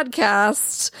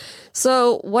podcast.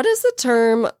 So, what does the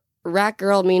term rat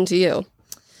girl mean to you?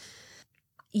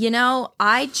 You know,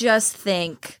 I just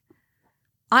think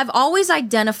I've always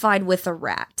identified with a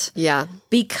rat. Yeah.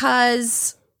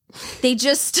 Because they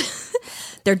just,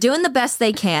 they're doing the best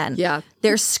they can. Yeah.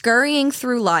 They're scurrying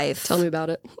through life. Tell me about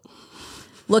it.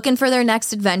 Looking for their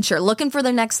next adventure, looking for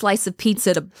their next slice of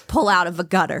pizza to pull out of a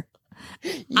gutter.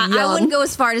 I wouldn't go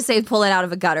as far to say pull it out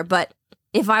of a gutter, but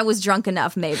if I was drunk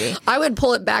enough, maybe. I would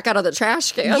pull it back out of the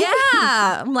trash can.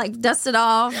 Yeah. I'm like, dust it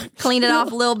off, clean it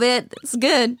off a little bit. It's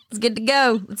good. It's good to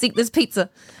go. Let's eat this pizza.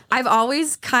 I've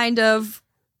always kind of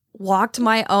walked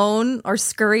my own or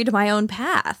scurried my own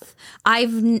path.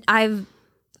 I've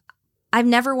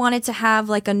never wanted to have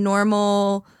like a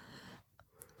normal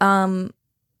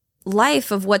life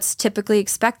of what's typically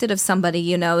expected of somebody.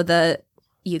 You know,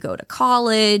 you go to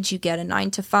college, you get a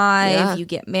 9-to-5, you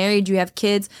get married, you have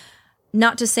kids.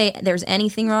 Not to say there's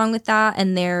anything wrong with that,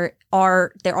 and there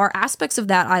are aspects of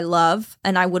that I love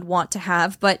and I would want to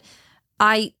have, but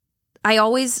I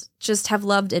always just have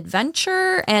loved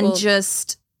adventure and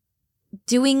just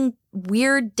doing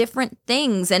weird different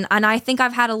things, and I think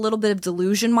I've had a little bit of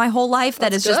delusion my whole life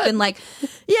that has just been like,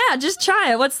 yeah, just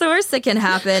try it. What's the worst that can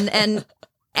happen? And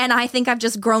I think I've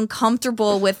just grown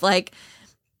comfortable with like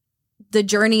the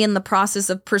journey and the process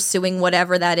of pursuing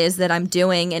whatever that is that I'm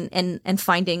doing and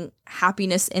finding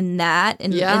happiness in that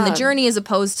and the journey, as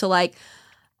opposed to like,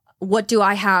 what do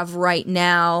I have right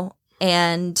now?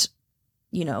 And,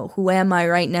 you know, who am I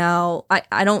right now?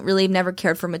 I don't really, never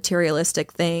cared for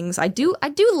materialistic things. I do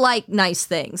like nice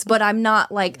things, but I'm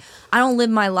not like, I don't live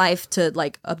my life to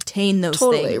like obtain those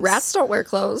things. Rats don't wear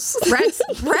clothes. Rats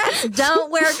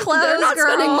don't wear clothes. They're not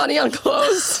girl. spending money on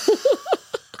clothes.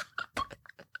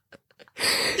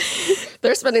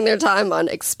 They're spending their time on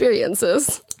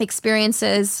experiences.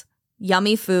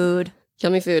 Yummy food.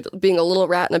 Being a little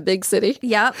rat in a big city.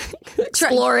 Yep.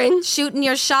 Exploring. Shooting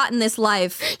your shot in this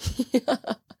life. Yeah.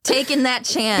 Taking that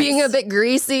chance. Being a bit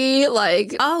greasy,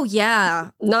 like... Oh, yeah.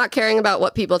 Not caring about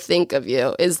what people think of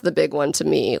you is the big one to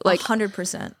me. Like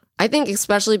 100%. I think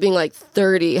especially being like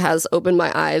 30 has opened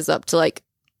my eyes up to like,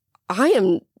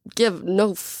 give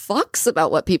no fucks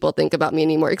about what people think about me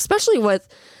anymore, especially with...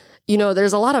 You know,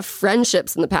 there's a lot of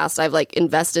friendships in the past I've like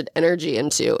invested energy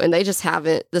into, and they just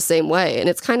haven't the same way. And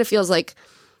it kind of feels like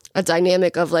a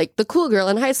dynamic of like the cool girl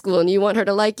in high school, and you want her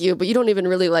to like you, but you don't even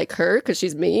really like her because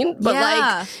she's mean.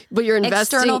 But but you're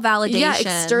investing external validation. Yeah,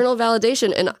 external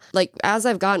validation. And like as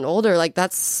I've gotten older, like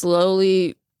that's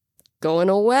slowly going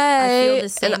away. I feel the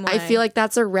same way. I feel like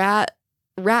that's a rat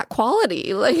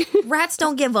quality. Like rats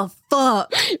don't give a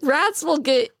fuck. Rats will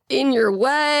get in your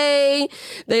way.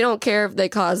 They don't care if they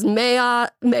cause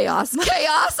chaos.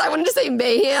 I wanted to say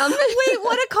mayhem. Wait,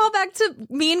 what a callback to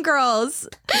Mean Girls.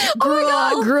 Oh my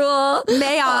God, gruel.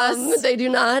 Chaos. They do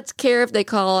not care if they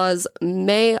cause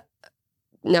no,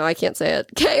 I can't say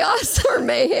it. Chaos or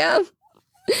mayhem.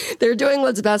 They're doing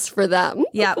what's best for them.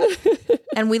 Yep.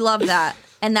 And we love that.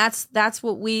 And that's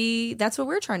what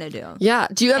we're trying to do. Yeah.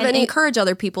 Do you have any encourage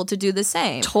other people to do the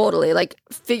same? Totally. Like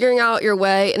figuring out your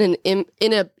way in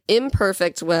an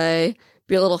imperfect way.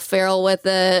 Be a little feral with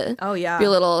it. Oh yeah. Be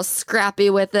a little scrappy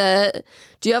with it.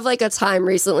 Do you have like a time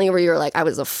recently where you were like, I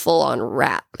was a full on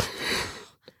rat?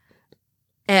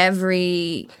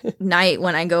 Every night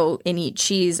when I go and eat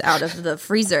cheese out of the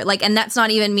freezer, like, and that's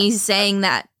not even me saying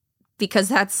that because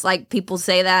that's like people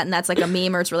say that and that's like a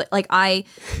meme or it's really like I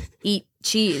eat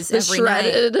cheese every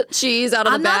shredded night. Cheese out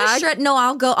of the bag. No,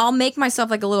 I'll make myself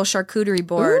like a little charcuterie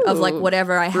board of like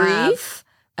whatever I have.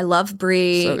 I love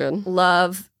brie. So good.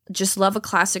 Love just love a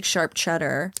classic sharp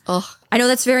cheddar. Oh, I know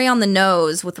that's very on the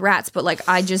nose with rats, but like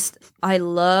I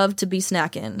love to be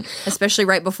snacking, especially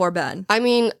right before bed. I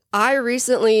mean, I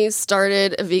recently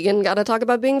started a vegan. Gotta talk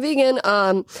about being vegan.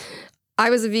 I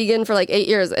was a vegan for like 8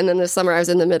 years, and then this summer I was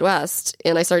in the Midwest,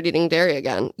 and I started eating dairy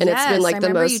again. And it's been like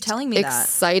the most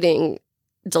exciting,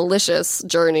 delicious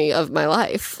journey of my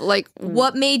life. Like,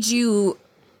 what made you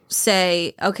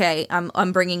say, okay,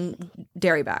 I'm bringing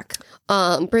dairy back?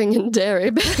 Bringing dairy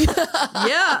back.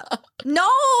 Yeah. No,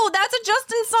 that's a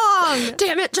Justin song.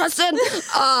 Damn it, Justin.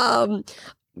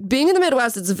 Being in the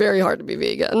Midwest, it's very hard to be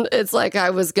vegan. It's like I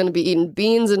was going to be eating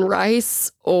beans and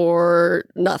rice or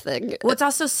nothing. Well, it's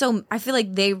also I feel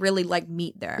like they really like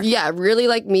meat there. Yeah, really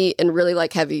like meat and really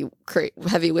like heavy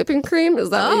whipping cream. Is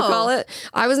that what you call it?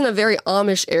 I was in a very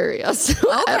Amish area, so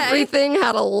everything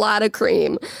had a lot of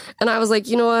cream. And I was like,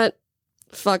 you know what?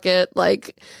 Fuck it.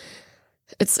 Like,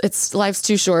 it's life's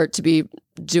too short to be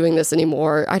doing this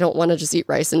anymore. I don't want to just eat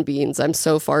rice and beans. I'm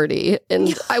so farty.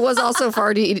 And I was also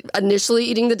farty initially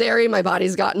eating the dairy. My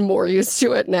body's gotten more used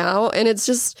to it now. And it's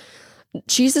just,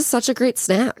 cheese is such a great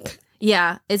snack.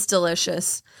 Yeah, it's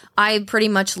delicious. I pretty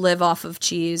much live off of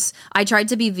cheese. I tried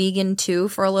to be vegan too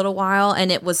for a little while,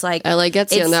 and it was like LA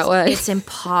gets you in that way. It's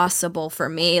impossible for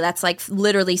me. That's like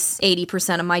literally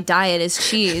 80% of my diet is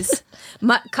cheese.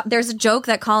 There's a joke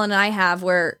that Colin and I have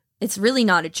where it's really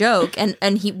not a joke, and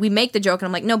we make the joke, and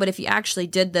I'm like, no, but if you actually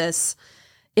did this,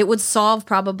 it would solve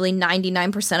probably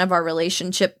 99% of our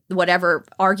relationship, whatever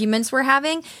arguments we're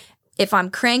having. If I'm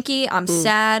cranky, I'm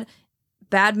sad,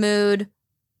 bad mood,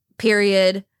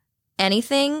 period,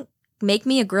 anything, make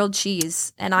me a grilled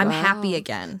cheese, and I'm happy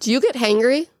again. Do you get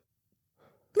hangry?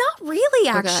 Not really,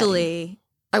 actually. Okay.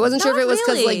 I wasn't sure if it was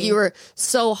because like you were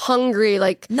so hungry.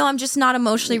 Like, no, I'm just not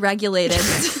emotionally regulated.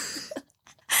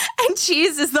 And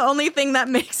cheese is the only thing that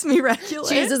makes me regulate.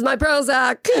 Cheese is my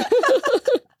Prozac.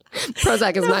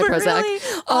 Prozac is my Prozac. Really,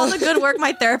 all the good work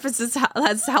my therapist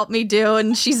has helped me do,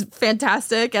 and she's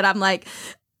fantastic. And I'm like,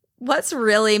 what's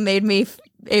really made me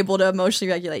able to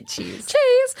emotionally regulate cheese?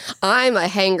 Cheese. I'm a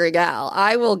hangry gal.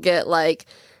 I will get like,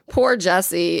 poor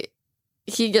Jesse.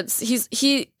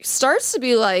 He starts to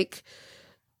be like,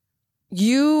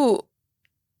 you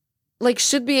like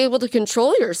should be able to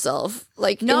control yourself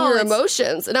like in your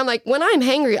emotions. And I'm like, when I'm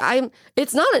hangry,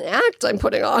 it's not an act I'm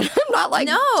putting on. I'm not like,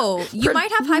 no, you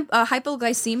might have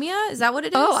hypoglycemia. Is that what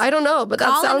it is? Oh, I don't know, but that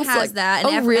Colin sounds has like that.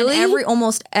 And really?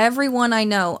 Almost everyone I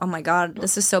know. Oh my God,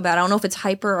 this is so bad. I don't know if it's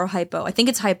hyper or hypo. I think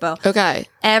it's hypo. Okay.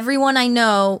 Everyone I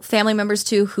know, family members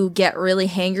too, who get really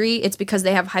hangry, it's because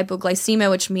they have hypoglycemia,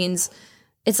 which means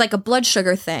it's like a blood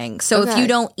sugar thing. So if you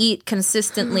don't eat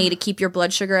consistently to keep your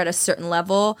blood sugar at a certain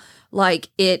level, like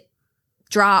it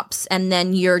drops, and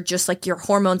then you're just like your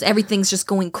hormones, everything's just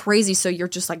going crazy. So you're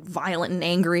just like violent and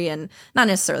angry, and not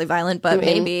necessarily violent, but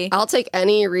maybe. I'll take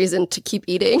any reason to keep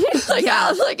eating.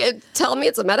 Tell me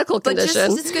it's a medical condition.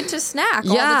 But it's good to snack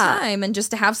all the time, and just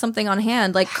to have something on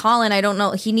hand. Like Colin, I don't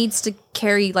know, he needs to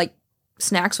carry like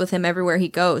snacks with him everywhere he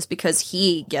goes because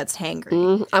he gets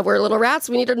hangry. We're little rats.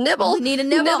 We need to nibble.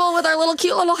 Nibble with our little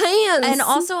cute little hands. And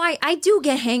also, I do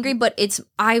get hangry, but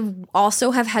I also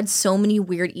have had so many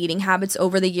weird eating habits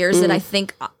over the years that I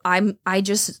think I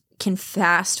just can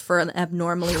fast for an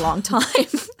abnormally long time.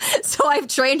 So I've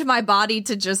trained my body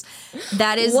to just,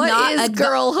 that is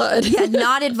girlhood. Yeah,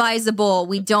 not advisable.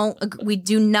 We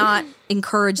do not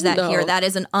encourage that here. That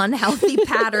is an unhealthy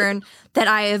pattern that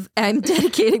I'm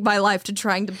dedicating my life to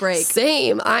trying to break.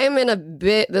 Same. I am in a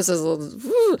bit,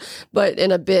 but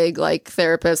in a big like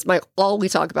therapist, all we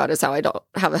talk about is how I don't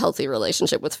have a healthy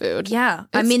relationship with food. Yeah.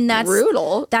 I mean, that's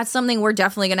brutal. That's something we're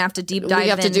definitely going to have to deep dive in. We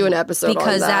have to do an episode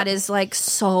because on that. That is like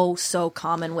so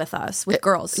common with us, with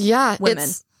girls. Yeah. Women.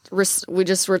 We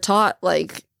just were taught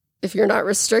like, if you're not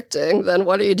restricting, then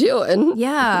what are you doing?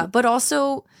 Yeah. But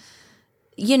also,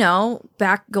 you know,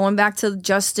 going back to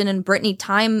Justin and Britney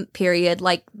time period,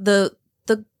 like the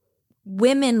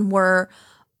women were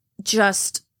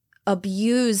just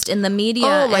abused in the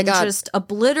media just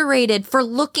obliterated for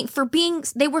being,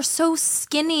 they were so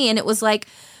skinny, and it was like,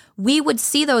 we would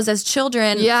see those as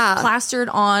children plastered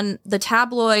on the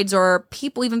tabloids or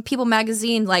People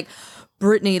magazine, like,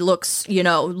 Britney looks,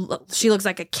 she looks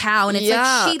like a cow, and it's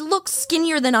like, she looks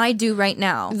skinnier than I do right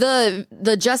now.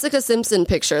 The Jessica Simpson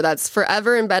picture that's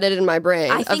forever embedded in my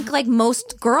brain. I think like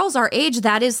most girls our age,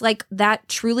 that is like, that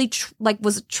truly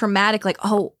was traumatic. Like,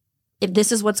 oh, if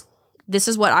this is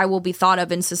what I will be thought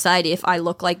of in society if I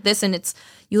look like this. And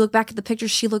you look back at the picture,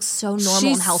 she looks so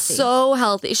normal and healthy. So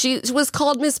healthy. She was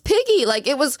called Miss Piggy. Like,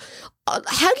 it was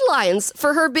headlines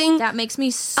for her being that makes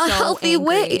me so a healthy angry.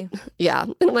 weight. Yeah.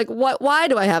 And I'm like, what? Why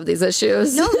do I have these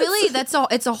issues? No, really, that's all.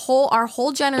 It's our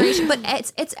whole generation, but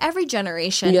it's every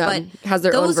generation. Yeah, but has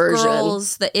their own version.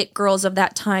 Girls, the it girls of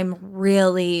that time,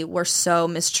 really were so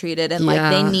mistreated, and like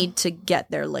they need to get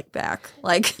their lick back.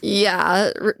 Like,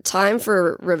 yeah, time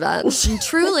for revenge.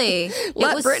 Truly,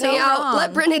 let Britney out. Wrong.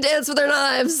 Let Britney dance with her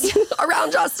knives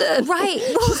around Justin. Right?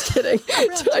 Just kidding.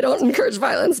 I don't encourage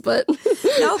violence, but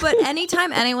no. But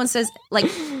anytime anyone says like,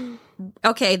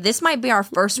 okay, this might be our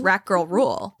first rat girl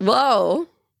rule. Whoa.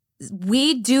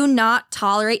 We do not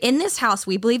tolerate, in this house,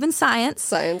 we believe in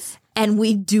science. And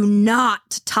we do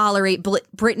not tolerate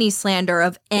Britney slander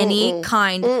of any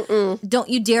kind. Don't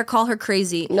you dare call her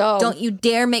crazy. No. Don't you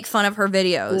dare make fun of her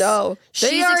videos. No.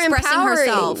 She's expressing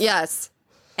herself. Yes.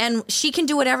 And she can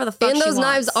do whatever the fuck she wants. And those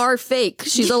knives are fake.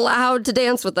 She's allowed to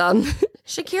dance with them.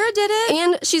 Shakira did it.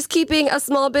 And she's keeping a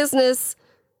small business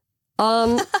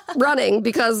running,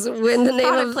 because when the name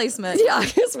product placement. Yeah,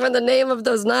 because when the name of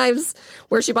those knives,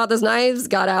 where she bought those knives,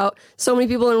 got out, so many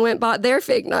people went bought their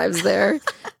fake knives there.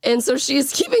 And so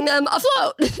she's keeping them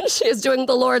afloat. She is doing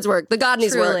the Lord's work, the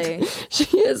Godney's work. She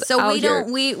is so out we here.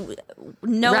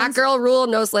 No rat girl rule,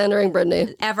 no slandering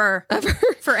Britney. Ever.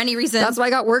 For any reason. That's why I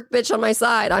got work bitch on my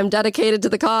side. I'm dedicated to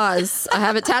the cause. I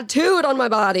have it tattooed on my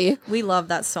body. We love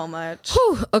that so much.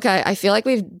 Whew. Okay, I feel like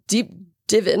we've deep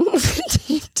dove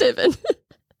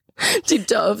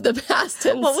the past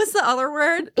tense. What was the other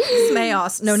word?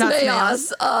 Smeos. No, not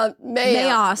Smeos.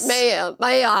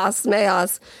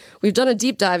 Mayos. We've done a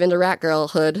deep dive into rat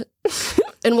girlhood.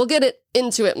 And we'll get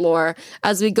into it more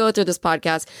as we go through this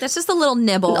podcast. That's just a little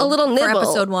nibble. For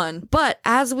episode 1. But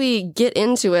as we get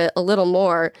into it a little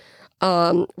more,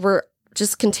 we're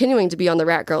just continuing to be on the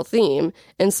rat girl theme.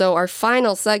 And so our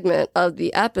final segment of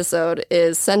the episode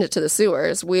is Send It to the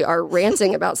Sewers. We are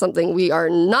ranting about something we are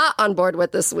not on board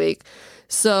with this week.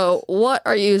 So what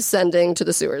are you sending to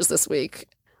the sewers this week?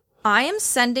 I am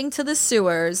sending to the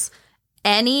sewers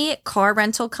any car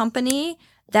rental company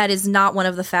that is not one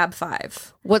of the Fab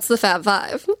Five. What's the Fab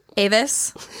Five?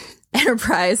 Avis,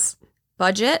 Enterprise,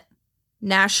 Budget,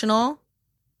 National.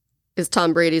 Is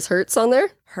Tom Brady's Hertz on there?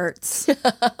 Hertz.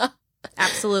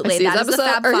 Absolutely. That is the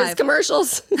Fab Five. His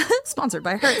commercials. Sponsored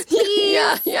by Hertz.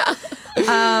 Yeah.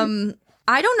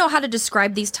 I don't know how to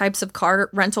describe these types of car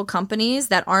rental companies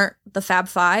that aren't the Fab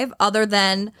Five, other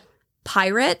than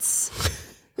pirates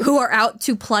who are out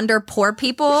to plunder poor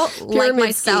people like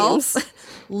myself,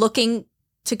 looking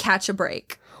to catch a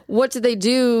break. What do they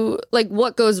do? Like,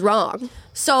 what goes wrong?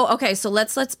 So let's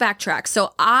backtrack.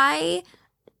 So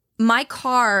my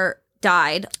car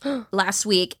died last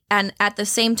week, and at the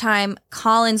same time,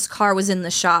 Colin's car was in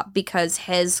the shop because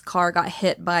his car got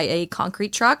hit by a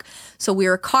concrete truck. So we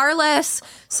were carless.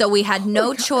 So we had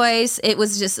no choice. It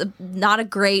was just not a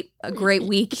great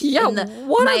week. Yeah,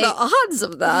 what are the odds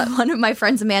of that? One of my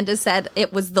friends, Amanda, said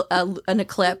it was an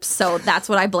eclipse. So that's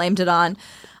what I blamed it on.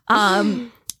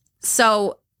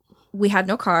 So we had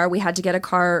no car. We had to get a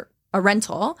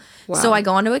rental. Wow. So I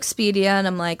go onto Expedia and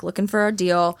I'm like looking for a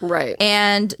deal. Right.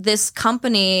 And this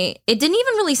company, it didn't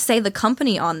even really say the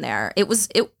company on there.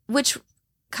 Which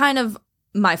kind of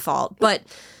my fault, but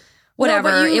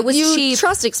whatever. No, but it was cheap. You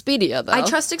trust Expedia though. I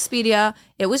trust Expedia.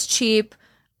 It was cheap.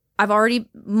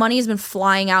 Money has been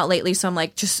flying out lately, so I'm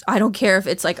like, I don't care if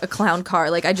it's like a clown car.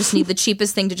 Like, I just need the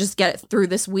cheapest thing to just get it through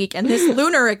this week and this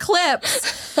lunar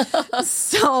eclipse.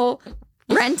 So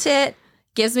rent it,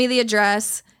 gives me the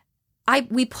address.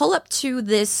 We pull up to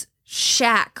this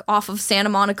shack off of Santa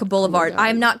Monica Boulevard.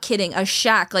 I'm not kidding. A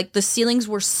shack. Like, the ceilings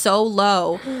were so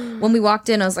low. When we walked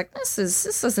in, I was like,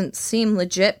 this doesn't seem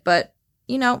legit, but,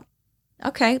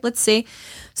 okay, let's see.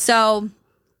 So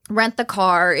rent the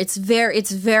car. It's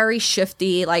very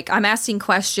shifty. Like, I'm asking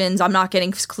questions. I'm not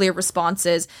getting clear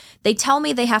responses. They tell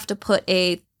me they have to put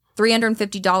a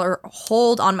 $350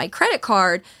 hold on my credit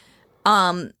card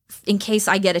in case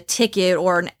I get a ticket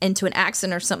or into an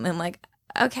accident or something. I'm like,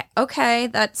 okay,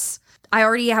 I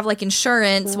already have like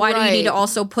insurance. Why do you need to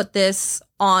also put this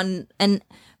on? And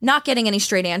not getting any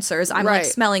straight answers. I'm like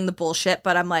smelling the bullshit,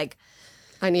 but I'm like,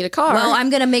 I need a car. Well, I'm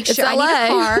going to make sure I need a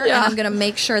car, yeah. And I'm going to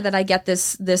make sure that I get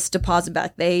this deposit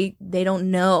back. They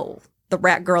don't know the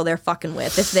rat girl they're fucking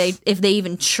with if they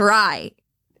even try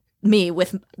me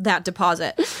with that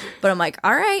deposit. But I'm like,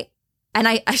 all right. And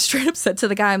I straight up said to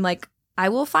the guy, I'm like, I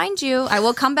will find you. I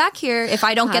will come back here if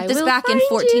I don't get this back in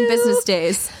 14 business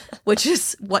days, which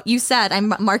is what you said.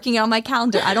 I'm marking it on my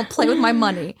calendar. I don't play with my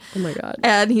money. Oh my God.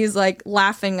 And he's like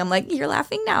laughing. I'm like, you're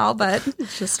laughing now, but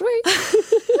just wait.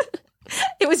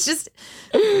 It was just,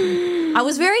 I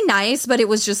was very nice, but it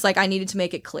was just like I needed to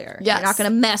make it clear. Yes. You're not going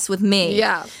to mess with me.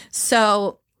 Yeah.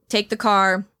 So take the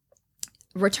car,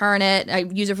 return it. I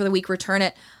use it for the week, return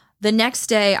it. The next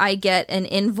day, I get an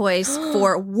invoice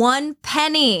for 1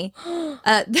 penny.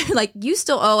 They're like, you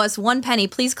still owe us 1 penny.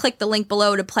 Please click the link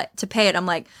below to pay it. I'm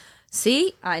like,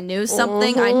 see, I knew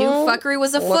something. I knew fuckery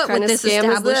was afoot with this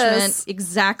establishment.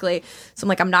 Exactly. So I'm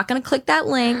like, I'm not going to click that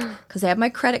link because they have my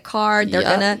credit card. They're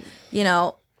going to, you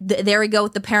know, there we go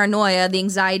with the paranoia, the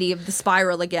anxiety of the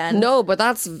spiral again. No, but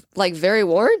that's like very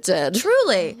warranted.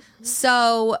 Truly.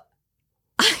 So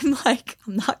I'm like,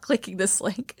 I'm not clicking this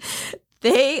link.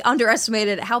 They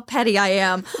underestimated how petty I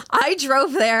am. I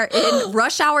drove there in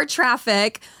rush hour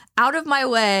traffic, out of my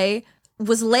way,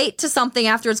 was late to something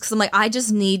afterwards because I'm like, I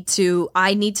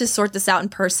need to sort this out in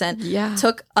person. Yeah.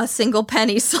 Took a single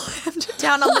penny, slammed it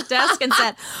down on the desk and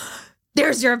said,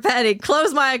 there's your penny.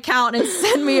 Close my account and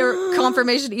send me a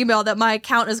confirmation email that my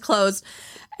account is closed.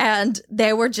 And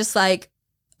they were just like,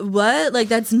 what? Like,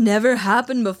 that's never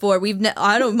happened before.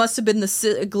 Must have been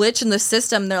the glitch in the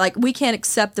system. They're like, we can't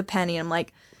accept a penny. I'm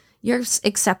like, you're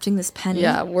accepting this penny?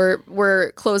 Yeah,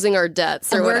 we're closing our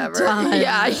debts or whatever. Done.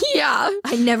 Yeah.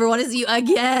 I never want to see you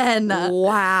again.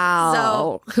 Wow.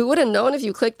 So who would have known if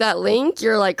you clicked that link?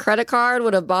 Your like credit card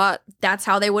would have bought. That's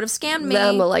how they would have scammed me.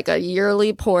 Them like a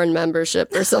yearly porn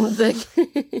membership or something.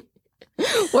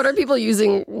 What are people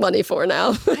using money for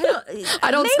now?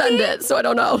 I don't spend it, so I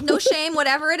don't know. No shame,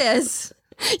 whatever it is.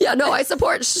 Yeah, no, I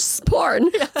support porn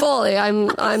fully.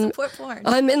 I support porn.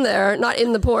 I'm in there, not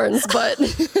in the porns, but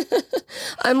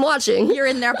I'm watching. You're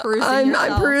in there perusing.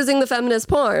 I'm perusing the feminist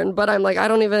porn, but I'm like, I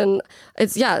don't even.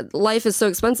 Life is so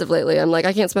expensive lately. I'm like,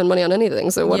 I can't spend money on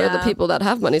anything. So what are the people that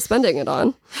have money spending it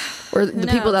on, or the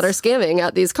people that are scamming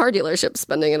at these car dealerships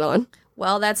spending it on?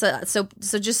 Well, so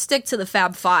just stick to the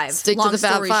Fab Five. Stick to the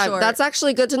Fab Five. Short. That's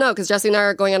actually good to know because Jesse and I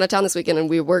are going out of town this weekend and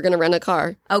we were going to rent a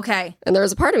car. Okay. And there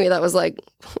was a part of me that was like,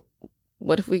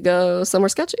 what if we go somewhere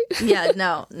sketchy? Yeah,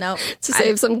 no. to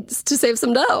save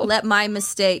some dough. Let my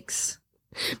mistakes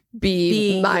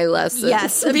be my lessons.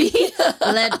 Yes.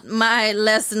 Let my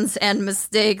lessons and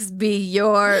mistakes be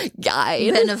your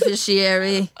guide.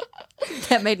 Beneficiary.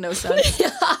 That made no sense.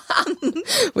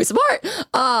 We support.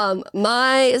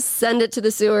 My send it to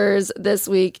the sewers this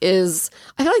week is,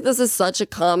 I feel like this is such a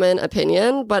common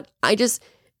opinion, but I just,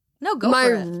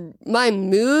 for it. My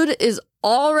mood is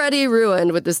already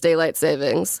ruined with this daylight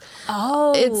savings.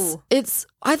 Oh. It's,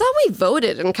 I thought we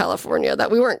voted in California that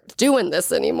we weren't doing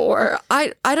this anymore.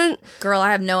 I don't. Girl,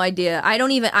 I have no idea. I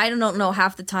don't know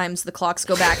half the times the clocks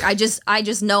go back. I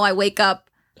just know I wake up.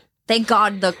 Thank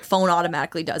God the phone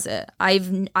automatically does it.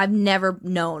 I've never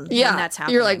known when that's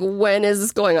happening. You're like, when is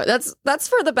this going on? That's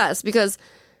for the best because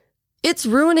it's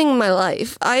ruining my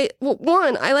life. I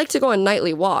like to go on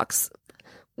nightly walks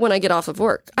when I get off of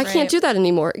work. I can't do that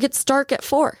anymore. It gets dark at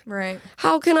 4. Right.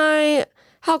 How can I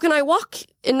walk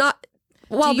and not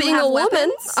while being a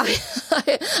woman?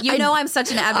 I'm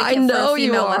such an advocate for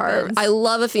female weapons. I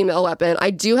love a female weapon.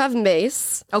 I do have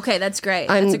mace. Okay, that's great.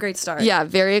 That's a great start. Yeah,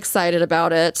 very excited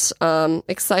about it.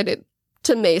 Excited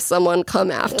to mace someone come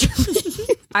after me.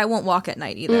 I won't walk at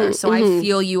night either, so I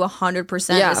feel you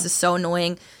 100%. Yeah. This is so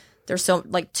annoying. There's so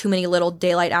too many little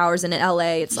daylight hours in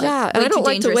LA. It's like and I don't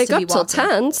like to wake up till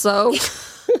 10, so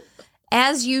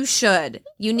as you should.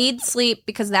 You need sleep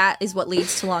because that is what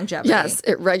leads to longevity. Yes,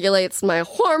 it regulates my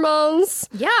hormones.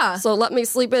 Yeah. So let me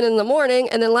sleep in the morning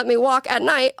and then let me walk at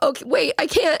night. Okay, wait, I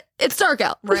can't. It's dark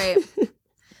out. Right.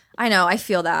 I know. I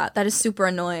feel that. That is super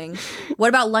annoying. What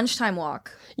about lunchtime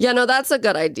walk? Yeah, no, that's a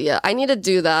good idea. I need to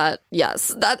do that.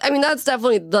 Yes. That's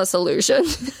definitely the solution.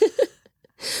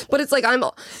 But it's like I'm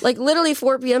like literally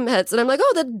 4 p.m. hits and I'm like,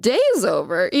 oh, the day's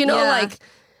over. Like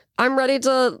I'm ready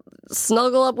to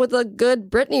snuggle up with a good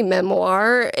Britney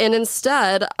memoir, and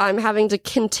instead I'm having to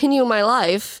continue my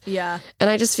life. Yeah. And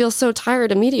I just feel so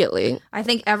tired immediately. I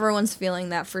think everyone's feeling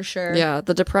that for sure. Yeah,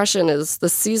 the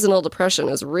seasonal depression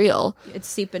is real. It's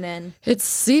seeping in.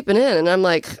 And I'm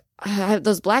like,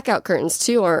 those blackout curtains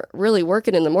too aren't really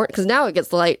working in the morning because now it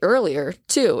gets light earlier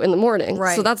too in the morning.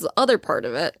 Right. So that's the other part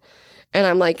of it. And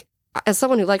I'm like, as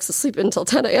someone who likes to sleep until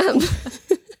 10 a.m.,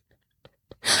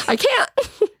 I can't.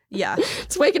 Yeah.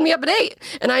 It's waking me up at 8.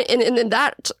 And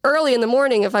that early in the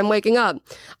morning, if I'm waking up,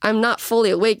 I'm not fully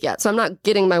awake yet. So I'm not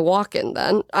getting my walk in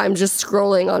then. I'm just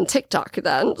scrolling on TikTok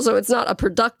then. So it's not a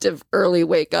productive early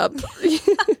wake up.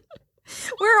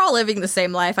 We're all living the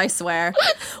same life, I swear.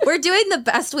 We're doing the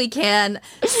best we can,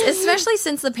 especially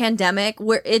since the pandemic,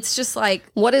 where it's just like...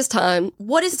 What is time?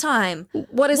 What is time?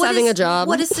 What is having a job?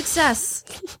 What is success?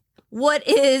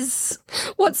 What's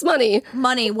money?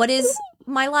 Money. What is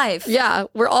my life. Yeah,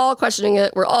 we're all questioning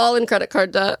it. We're all in credit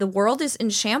card debt. The world is in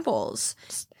shambles.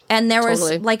 And there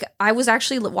was like, I was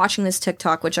actually watching this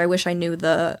TikTok, which I wish I knew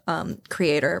the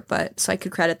creator, but so I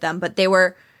could credit them. But they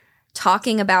were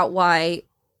talking about why.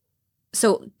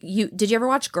 So did you ever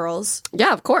watch Girls?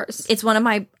 Yeah, of course. It's one of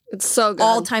my so good.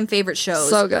 all-time favorite shows.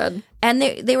 So good. And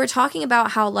they were talking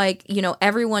about how, like, you know,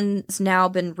 everyone's now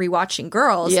been rewatching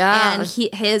Girls. Yeah. And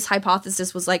his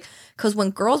hypothesis was like, because when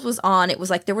Girls was on, it was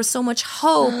like there was so much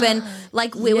hope and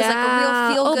like it was like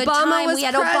a real feel-good time. Was we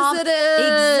had president.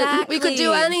 Exactly. We could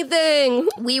do anything.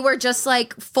 We were just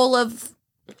like full of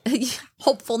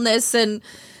hopefulness and,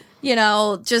 you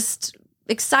know, just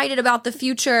excited about the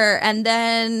future. And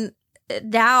then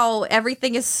now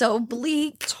everything is so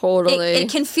bleak. Totally. It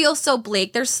can feel so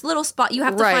bleak. There's little spot. You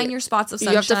have to find your spots of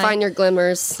sunshine. You have to find your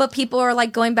glimmers. But people are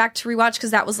like going back to rewatch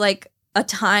because that was like a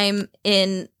time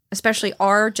in especially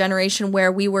our generation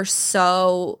where we were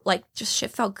so like just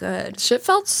shit felt good. Shit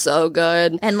felt so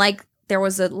good. And like there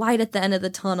was a light at the end of the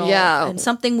tunnel. Yeah. And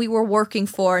something we were working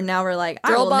for. And now we're like,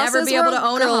 I will never be able to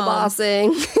own a home.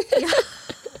 Bossing. Yeah.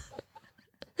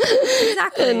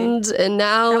 Exactly. And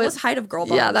now that was height of girl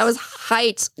boss. Yeah, that was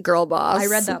height girl boss. I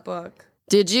read that book.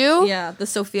 Did you? Yeah, the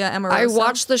Sophia Amoruso. I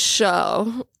watched the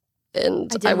show,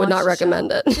 and I would not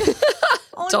recommend it.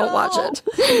 Don't watch it.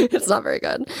 It's not very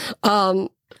good.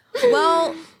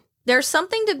 Well, there's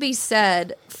something to be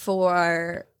said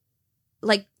for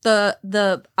like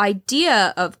the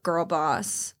idea of girl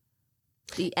boss.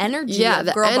 The energy of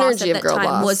Girl Boss at that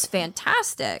time was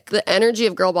fantastic. The energy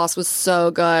of Girl Boss was so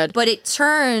good. But it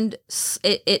turned,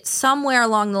 it somewhere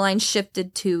along the line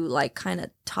shifted to like kind of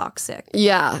toxic.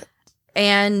 Yeah.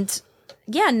 And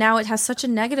yeah, now it has such a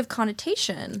negative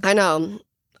connotation. I know.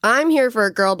 I'm here for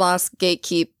a Girl Boss,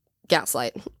 gatekeep,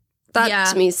 gaslight.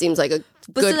 That to me seems like a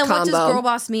good then combo. What does Girl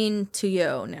Boss mean to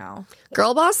you now?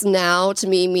 Girl Boss now to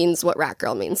me means what Rat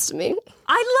Girl means to me.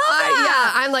 I love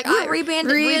that. Yeah, I'm like,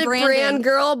 rebrand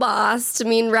Girl Boss to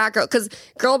mean Rat Girl. Because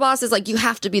Girl Boss is like, you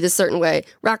have to be this certain way.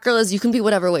 Rat Girl is, you can be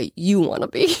whatever way you want to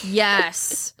be.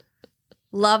 Yes.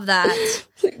 Love that.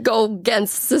 Go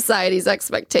against society's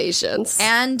expectations.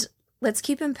 And let's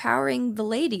keep empowering the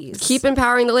ladies. Keep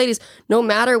empowering the ladies, no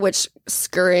matter which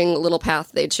scurrying little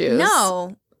path they choose.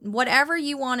 No. Whatever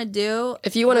you want to do.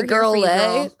 If you want a girl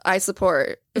lay, I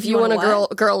support. If you want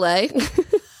a girl lay.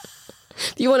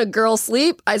 If you want a girl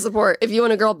sleep, I support. If you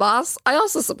want a girl boss, I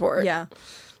also support. Yeah.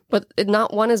 But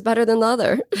not one is better than the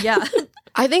other. Yeah.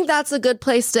 I think that's a good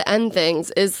place to end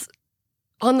things, is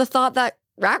on the thought that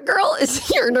Rat Girl is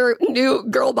your new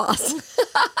girl boss.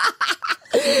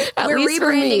 We're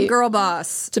rebranding Girl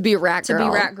Boss. To be Rat Girl. To be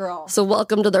Rat Girl. So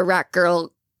welcome to the Rat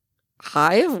Girl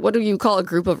hive. What do you call a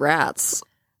group of rats?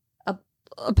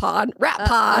 A pod? Rat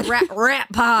pod.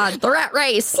 Rat pod. The rat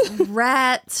race.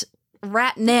 Rat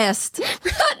nest.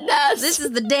 Rat nest. This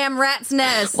is the damn rat's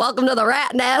nest. Welcome to the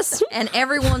rat nest. And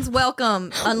everyone's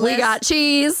welcome. Unless we got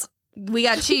cheese. We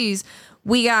got cheese.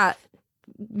 We got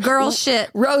girl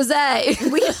shit. Rosé.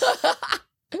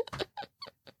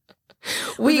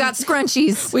 We got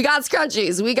scrunchies. We got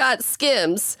scrunchies. We got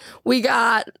Skims. We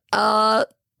got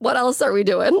what else are we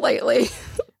doing lately?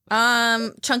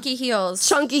 Chunky heels.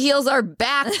 Chunky heels are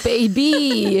back,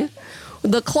 baby.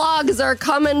 The clogs are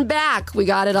coming back. We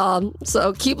got it all.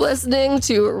 So keep listening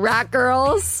to Rat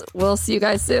Girls. We'll see you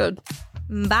guys soon.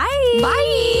 Bye.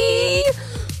 Bye.